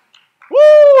there.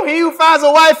 Woo! He who finds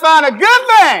a wife find a good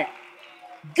thing.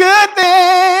 Good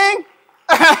thing.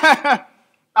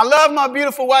 I love my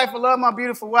beautiful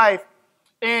wife.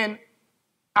 And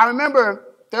I remember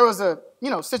there was a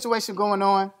situation going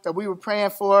on that we were praying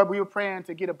for. We were praying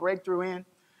to get a breakthrough in.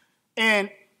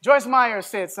 And Joyce Meyer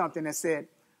said something that said,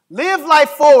 live life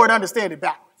forward, understand it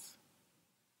backwards.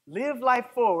 Live life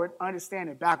forward, understand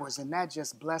it backwards. And that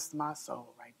just blessed my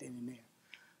soul right then and there.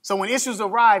 So when issues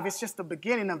arrive, it's just the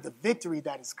beginning of the victory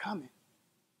that is coming.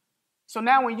 So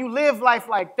now when you live life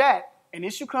like that, an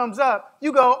issue comes up,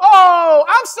 you go, oh,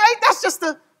 I'm safe. That's just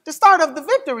the start of the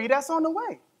victory that's on the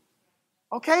way.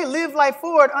 Okay, live life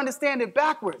forward, understand it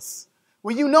backwards.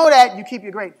 When you know that, you keep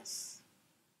your greatness.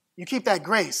 You keep that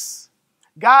grace.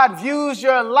 God views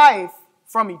your life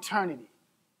from eternity.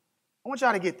 I want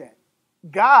y'all to get that.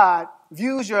 God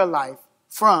views your life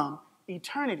from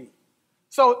eternity.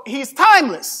 So he's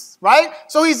timeless, right?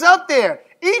 So he's up there.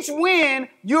 Each win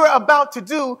you're about to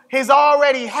do has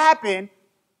already happened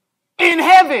in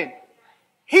heaven.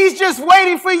 He's just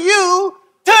waiting for you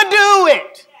to do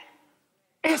it.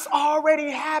 It's already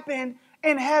happened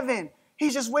in heaven.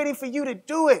 He's just waiting for you to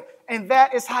do it. And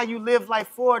that is how you live life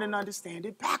forward and understand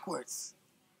it backwards.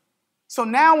 So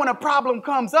now when a problem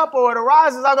comes up or it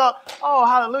arises, I go, oh,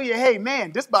 hallelujah. Hey,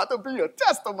 man, this about to be a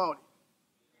testimony.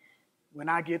 When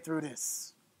I get through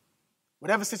this,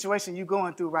 whatever situation you're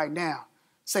going through right now,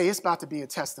 say it's about to be a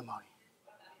testimony.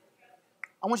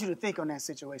 I want you to think on that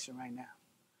situation right now.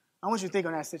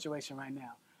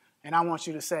 And I want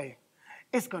you to say,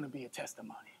 it's going to be a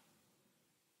testimony.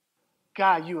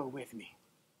 God, you are with me.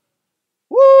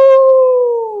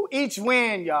 Woo! Each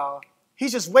win, y'all.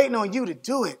 He's just waiting on you to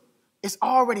do it. It's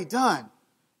already done.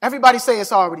 Everybody say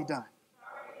it's already done.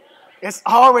 It's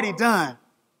already done.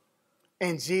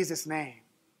 In Jesus' name.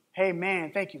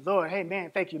 Amen. Thank you, Lord.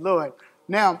 Amen. Thank you, Lord.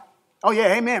 Now, oh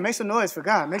yeah, amen. Make some noise for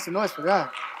God. Make some noise for God.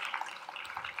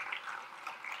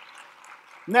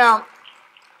 Now,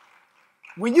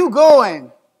 when you're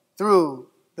going through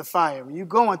the fire, when you're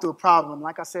going through a problem,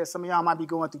 like I said, some of y'all might be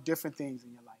going through different things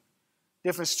in your life,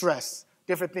 different stress,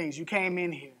 different things. You came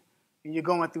in here and you're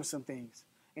going through some things.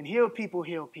 And heal people,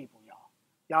 y'all.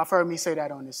 Y'all have heard me say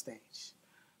that on this stage.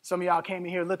 Some of y'all came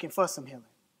in here looking for some healing,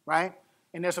 right?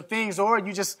 And there's some things, or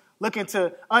you just looking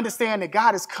to understand that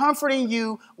God is comforting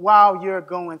you while you're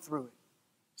going through it.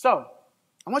 So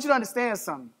I want you to understand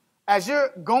something. As you're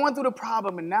going through the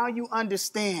problem and now you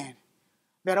understand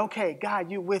that, okay,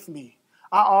 God, you're with me.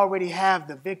 I already have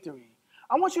the victory.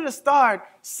 I want you to start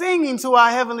singing to our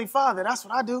Heavenly Father. That's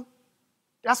what I do.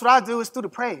 That's what I do. It's through the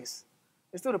praise.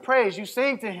 It's through the praise. You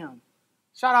sing to him.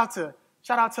 Shout out to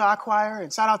our choir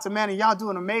and shout out to Manny. Y'all do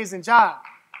an amazing job.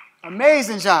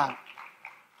 Amazing job.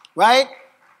 Right?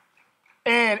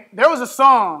 And there was a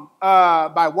song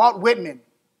by Walt Whitman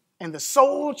and the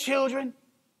Soul Children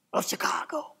of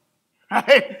Chicago.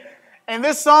 Right? And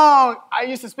this song, I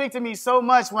used to speak to me so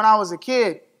much when I was a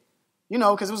kid, you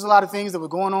know, because there was a lot of things that were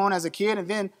going on as a kid. And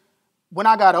then when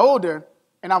I got older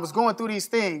and I was going through these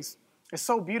things, it's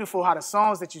so beautiful how the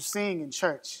songs that you sing in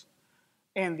church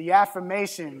and the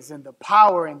affirmations and the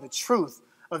power and the truth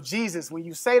of Jesus, when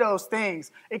you say those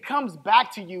things, it comes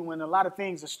back to you when a lot of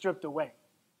things are stripped away,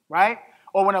 right?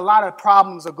 Or when a lot of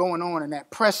problems are going on and that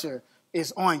pressure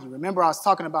is on you. Remember, I was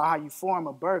talking about how you form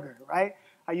a burger, right?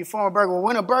 How you form a burger. Well,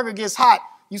 when a burger gets hot,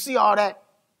 you see all that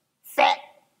fat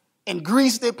and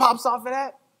grease that pops off of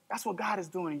that? That's what God is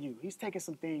doing to you. He's taking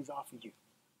some things off of you,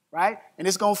 right? And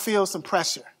it's going to feel some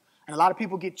pressure. And a lot of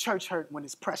people get church hurt when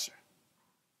it's pressure.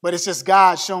 But it's just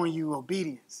God showing you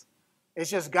obedience. It's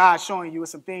just God showing you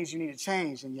some things you need to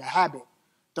change in your habit.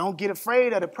 Don't get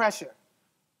afraid of the pressure.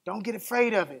 Don't get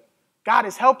afraid of it. God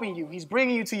is helping you. He's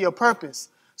bringing you to your purpose.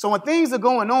 So when things are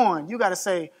going on, you got to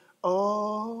say,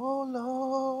 oh,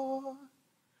 Lord,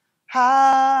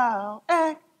 how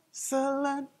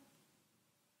excellent.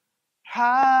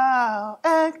 How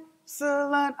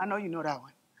excellent. I know you know that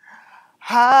one.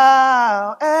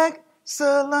 How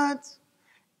excellent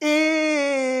is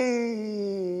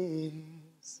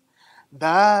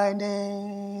thy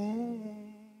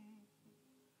name,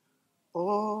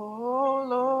 oh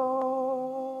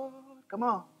Lord. Come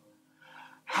on.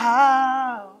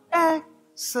 How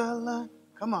excellent.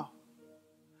 Come on.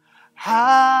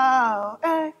 How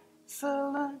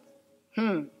excellent.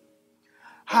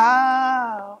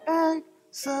 How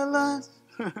excellent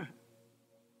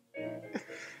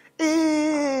is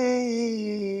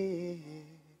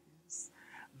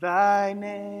thy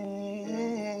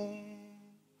name.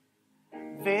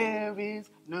 There is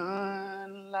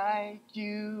none like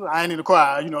you. I ain't in the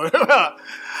choir, you know.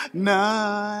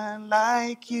 None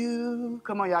like you.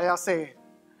 Come on, y'all say it.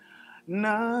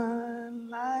 None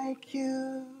like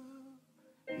you.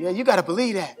 Yeah, you got to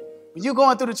believe that. When you're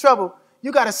going through the trouble,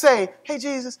 you got to say, hey,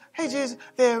 Jesus,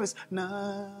 there is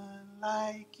none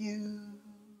like you.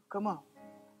 Come on.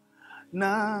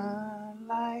 None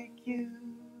like you.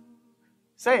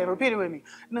 Say it, repeat it with me.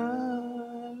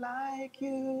 None like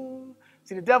you.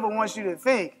 See, the devil wants you to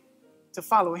think to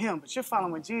follow him, but you're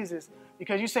following Jesus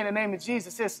because you say the name of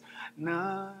Jesus. It's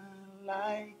none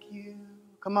like you.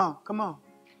 Come on, come on.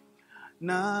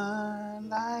 None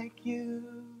like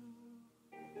you.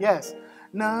 Yes,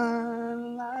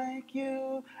 none like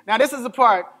you. Now, this is the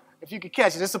part, if you could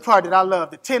catch it, this is the part that I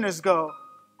love. The tenors go,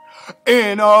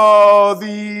 in all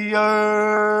the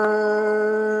earth,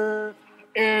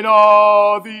 in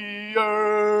all the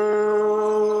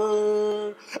earth,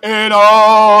 in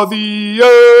all the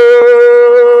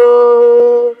earth,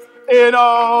 in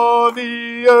all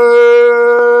the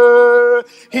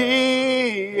earth,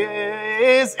 he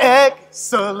is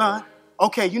excellent.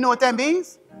 Okay, you know what that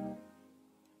means?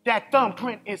 That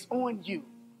thumbprint is on you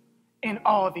in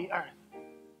all the earth.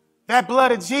 That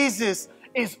blood of Jesus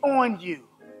is on you.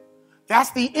 That's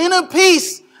the inner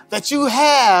peace that you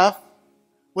have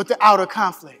with the outer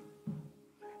conflict.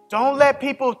 Don't let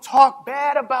people talk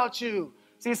bad about you.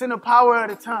 See, it's in the power of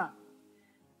the tongue.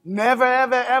 Never,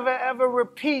 ever, ever, ever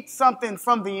repeat something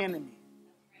from the enemy.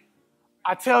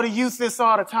 I tell the youth this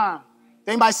all the time.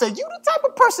 They might say, you the type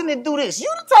of person that do this.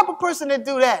 You the type of person that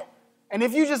do that. And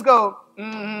if you just go,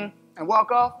 and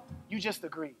walk off, you just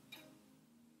agree.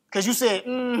 Because you said,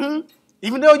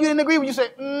 even though you didn't agree when you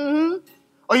said,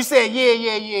 or you said,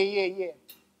 yeah.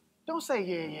 Don't say,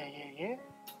 yeah.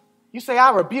 You say,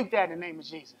 I rebuke that in the name of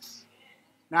Jesus.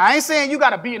 Now, I ain't saying you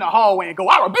got to be in the hallway and go,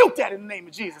 I rebuke that in the name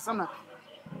of Jesus. I'm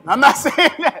not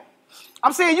saying that.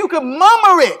 I'm saying you can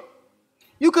murmur it.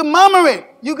 You can murmur it.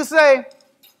 You can say,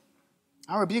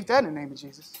 I rebuke that in the name of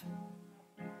Jesus.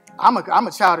 I'm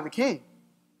a child of the King.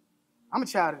 I'm a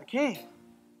child of the King.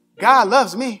 God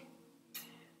loves me.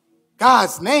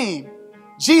 God's name,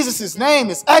 Jesus' name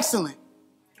is excellent.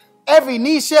 Every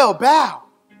knee shall bow.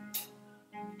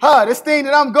 This thing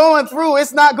that I'm going through,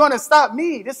 it's not going to stop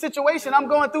me. This situation I'm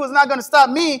going through is not going to stop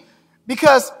me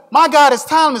because my God is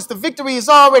timeless. The victory is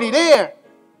already there.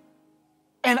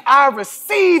 And I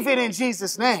receive it in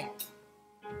Jesus' name.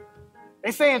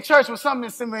 They say in church when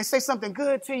they say something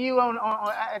good to you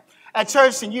at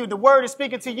church and the word is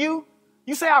speaking to you,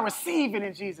 you say, I receive it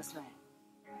in Jesus' name.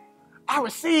 I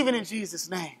receive it in Jesus'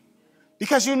 name.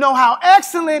 Because you know how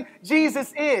excellent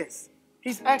Jesus is.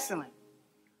 He's excellent.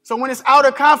 So when it's out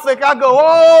of conflict, I go,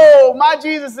 oh, my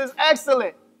Jesus is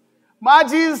excellent. My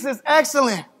Jesus is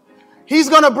excellent. He's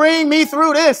going to bring me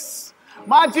through this.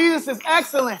 My Jesus is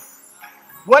excellent.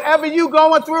 Whatever you're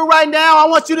going through right now, I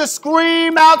want you to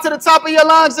scream out to the top of your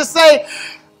lungs to say,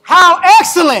 how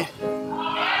excellent.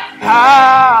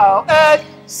 How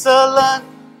excellent.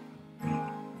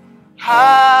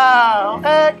 How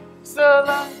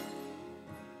excellent.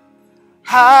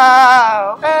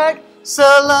 How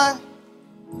excellent.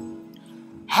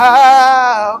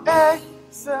 How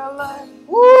excellent.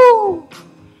 Woo!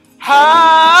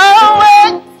 How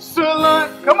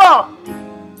excellent. Come on.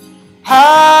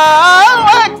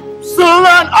 How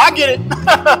excellent. I get it.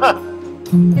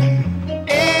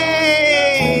 In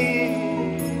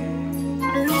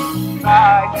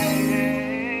thy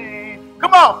name.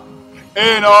 Come on.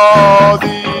 In all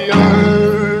the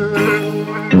earth.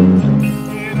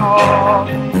 In all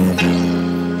the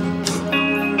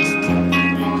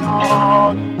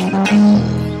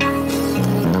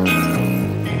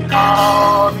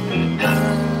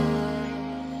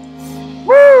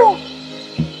Woo!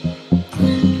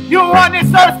 You're on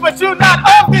this earth, but you're not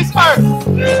of this earth.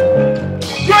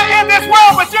 You're in this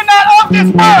world, but you're not of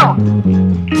this world.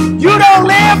 You don't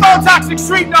live on Toxic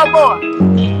Street no more.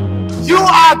 You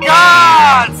are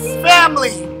God's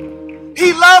family.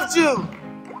 He loved you.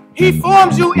 He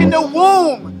formed you in the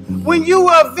womb when you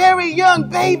were a very young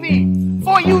baby.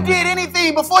 Before you did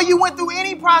anything, before you went through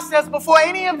any process, before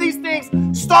any of these things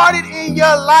started in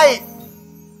your life,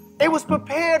 it was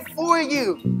prepared for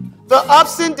you. The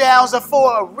ups and downs are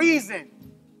for a reason.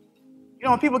 You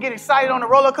know, when people get excited on a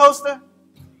roller coaster,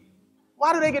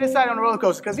 why do they get excited on a roller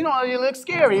coaster? Because, you know, it looks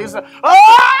scary. It's like,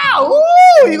 oh,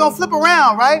 ooh, you're going to flip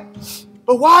around, right?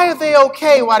 But why are they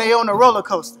okay while they're on the roller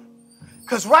coaster?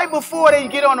 Because right before they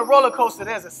get on the roller coaster,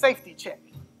 there's a safety check.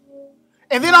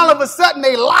 And then all of a sudden,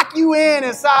 they lock you in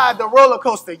inside the roller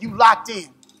coaster. You locked in,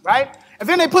 right? And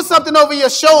then they put something over your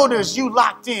shoulders. You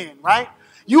locked in, right?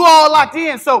 You all locked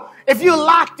in. So if you're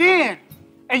locked in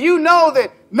and you know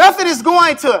that nothing is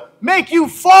going to make you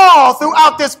fall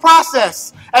throughout this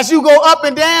process as you go up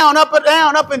and down, up and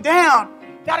down, up and down,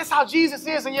 that is how Jesus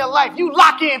is in your life. You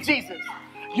lock in Jesus.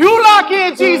 You lock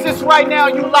in Jesus right now.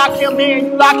 You lock him in.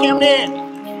 You lock him in.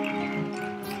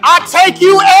 I take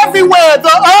you everywhere, the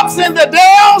ups and the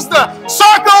downs, the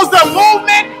circles, the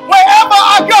movement, wherever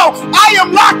I go, I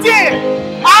am locked in.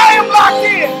 I am locked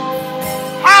in.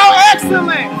 How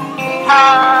excellent.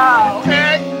 How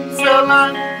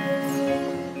excellent.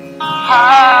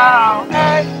 How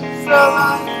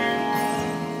excellent.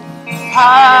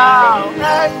 How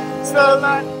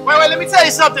excellent. Wait, let me tell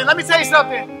you something.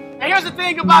 And here's the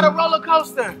thing about a roller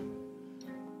coaster.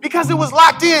 Because it was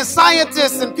locked in,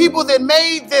 scientists and people that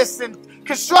made this and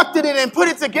constructed it and put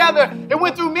it together, it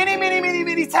went through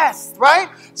many tests, right?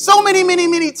 So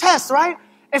many tests, right?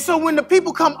 And so when the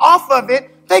people come off of it,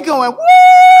 they going, woo!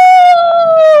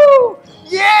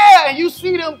 Yeah! And you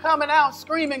see them coming out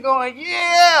screaming, going,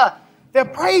 yeah! They're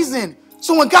praising.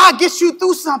 So when God gets you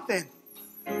through something,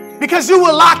 because you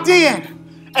were locked in,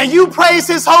 and you praise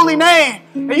his holy name,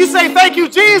 and you say, thank you,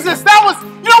 Jesus. That was,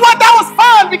 you know what? That was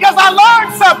fun because I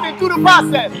learned something through the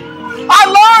process. I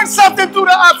learned something through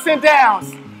the ups and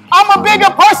downs. I'm a bigger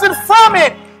person from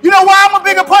it. You know why I'm a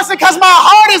bigger person? Because my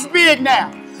heart is big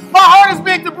now. My heart is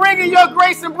big to bring in your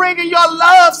grace and bring in your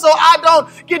love so I don't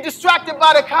get distracted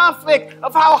by the conflict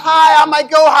of how high I might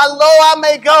go, how low I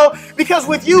may go. Because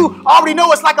with you, I already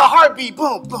know it's like a heartbeat.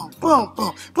 Boom, boom, boom,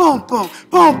 boom, boom, boom,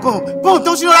 boom, boom, boom.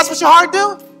 Don't you know that's what your heart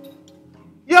do?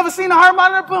 You ever seen a heart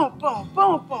monitor? Boom, boom,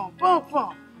 boom, boom, boom,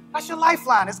 boom. That's your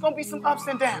lifeline. It's going to be some ups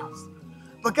and downs.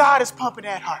 But God is pumping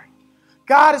that heart.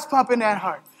 God is pumping that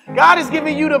heart. God is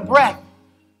giving you the breath.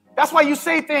 That's why you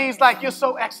say things like, you're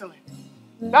so excellent.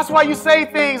 That's why you say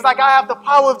things like, I have the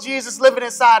power of Jesus living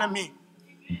inside of me.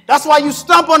 That's why you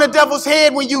stomp on the devil's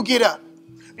head when you get up.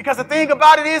 Because the thing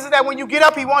about it is that when you get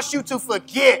up, he wants you to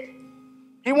forget.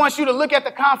 He wants you to look at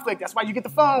the conflict. That's why you get the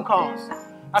phone calls.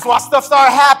 That's why stuff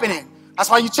started happening.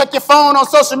 That's why you check your phone on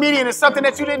social media and it's something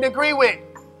that you didn't agree with.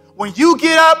 When you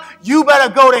get up, you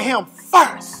better go to him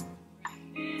first.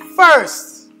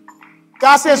 First.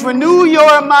 God says, renew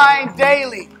your mind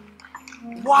daily.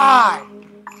 Why?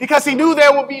 Because he knew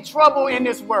there would be trouble in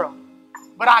this world.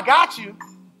 But I got you.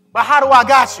 But how do I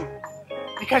got you?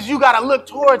 Because you got to look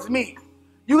towards me.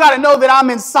 You got to know that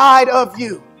I'm inside of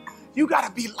you. You got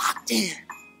to be locked in.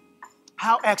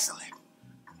 How excellent.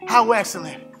 How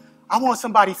excellent. I want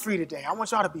somebody free today. I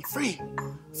want y'all to be free.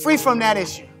 Free from that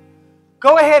issue.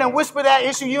 Go ahead and whisper that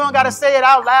issue. You don't got to say it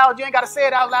out loud. You ain't got to say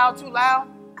it out loud too loud.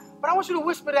 But I want you to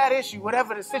whisper that issue,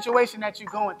 whatever the situation that you're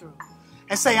going through,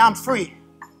 and say, I'm free.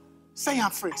 Say,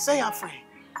 I'm free. Say, I'm free.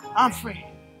 I'm free.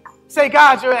 Say,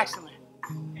 God, you're excellent.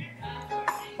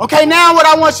 Okay, now what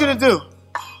I want you to do.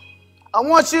 I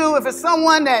want you, if it's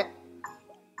someone that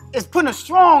is putting a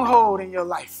stronghold in your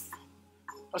life,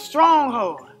 a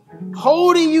stronghold,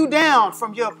 holding you down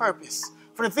from your purpose,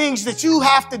 for the things that you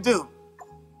have to do.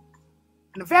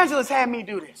 An evangelist had me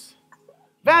do this.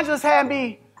 Evangelist had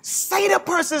me say the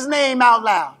person's name out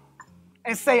loud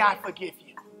and say, I forgive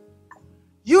you.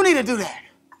 You need to do that.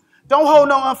 Don't hold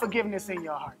no unforgiveness in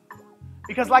your heart.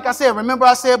 Because like I said, remember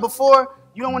I said before,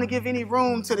 you don't want to give any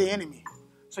room to the enemy.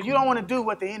 So you don't want to do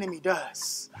what the enemy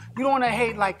does. You don't want to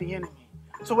hate like the enemy.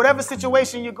 So whatever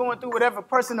situation you're going through, whatever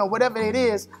person or whatever it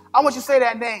is, I want you to say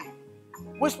that name.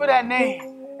 Whisper that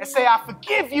name and say, I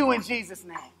forgive you in Jesus'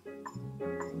 name.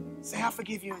 Say, I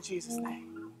forgive you in Jesus'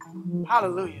 name.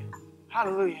 Hallelujah.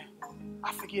 Hallelujah.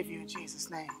 I forgive you in Jesus'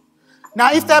 name.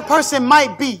 Now, if that person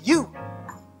might be you,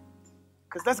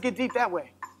 because let's get deep that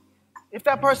way. If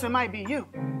that person might be you,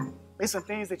 there's some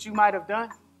things that you might have done,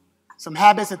 some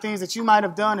habits and things that you might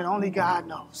have done, and only God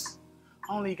knows.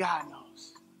 Only God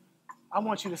knows. I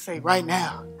want you to say right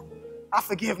now, I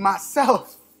forgive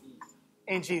myself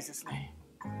in Jesus' name.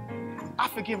 I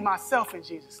forgive myself in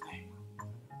Jesus' name.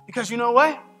 Because you know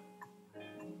what?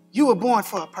 You were born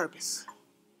for a purpose.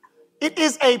 It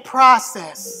is a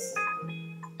process.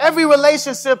 Every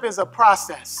relationship is a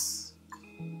process.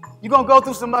 You're going to go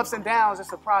through some ups and downs.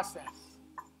 It's a process.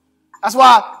 That's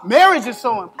why marriage is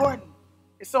so important.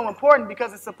 It's so important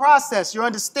because it's a process. You're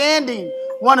understanding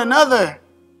one another.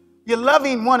 You're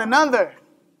loving one another.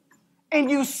 And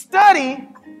you study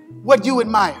what you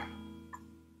admire.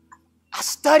 I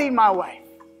studied my wife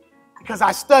because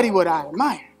I study what I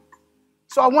admire.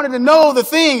 So I wanted to know the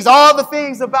things, all the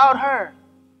things about her.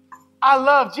 I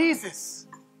love Jesus.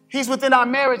 He's within our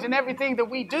marriage and everything that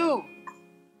we do.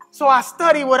 So I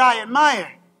study what I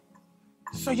admire.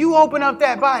 So you open up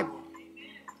that Bible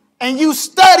and you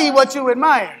study what you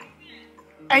admire.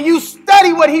 And you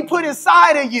study what he put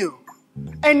inside of you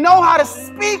and know how to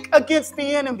speak against the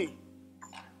enemy.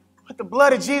 Put the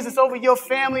blood of Jesus over your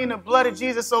family and the blood of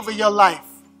Jesus over your life.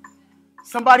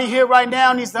 Somebody here right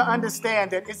now needs to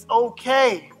understand that it's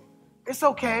okay. It's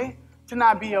okay to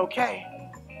not be okay.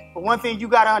 But one thing you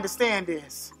got to understand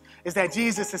is that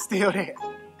Jesus is still there.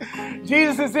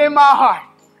 Jesus is in my heart.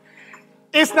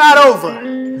 It's not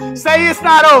over. Say it's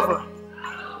not over.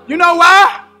 You know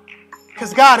why?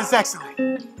 Because God is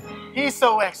excellent. He's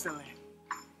so excellent.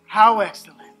 How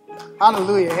excellent.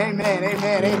 Hallelujah. Amen.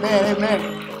 Amen. Amen.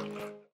 Amen.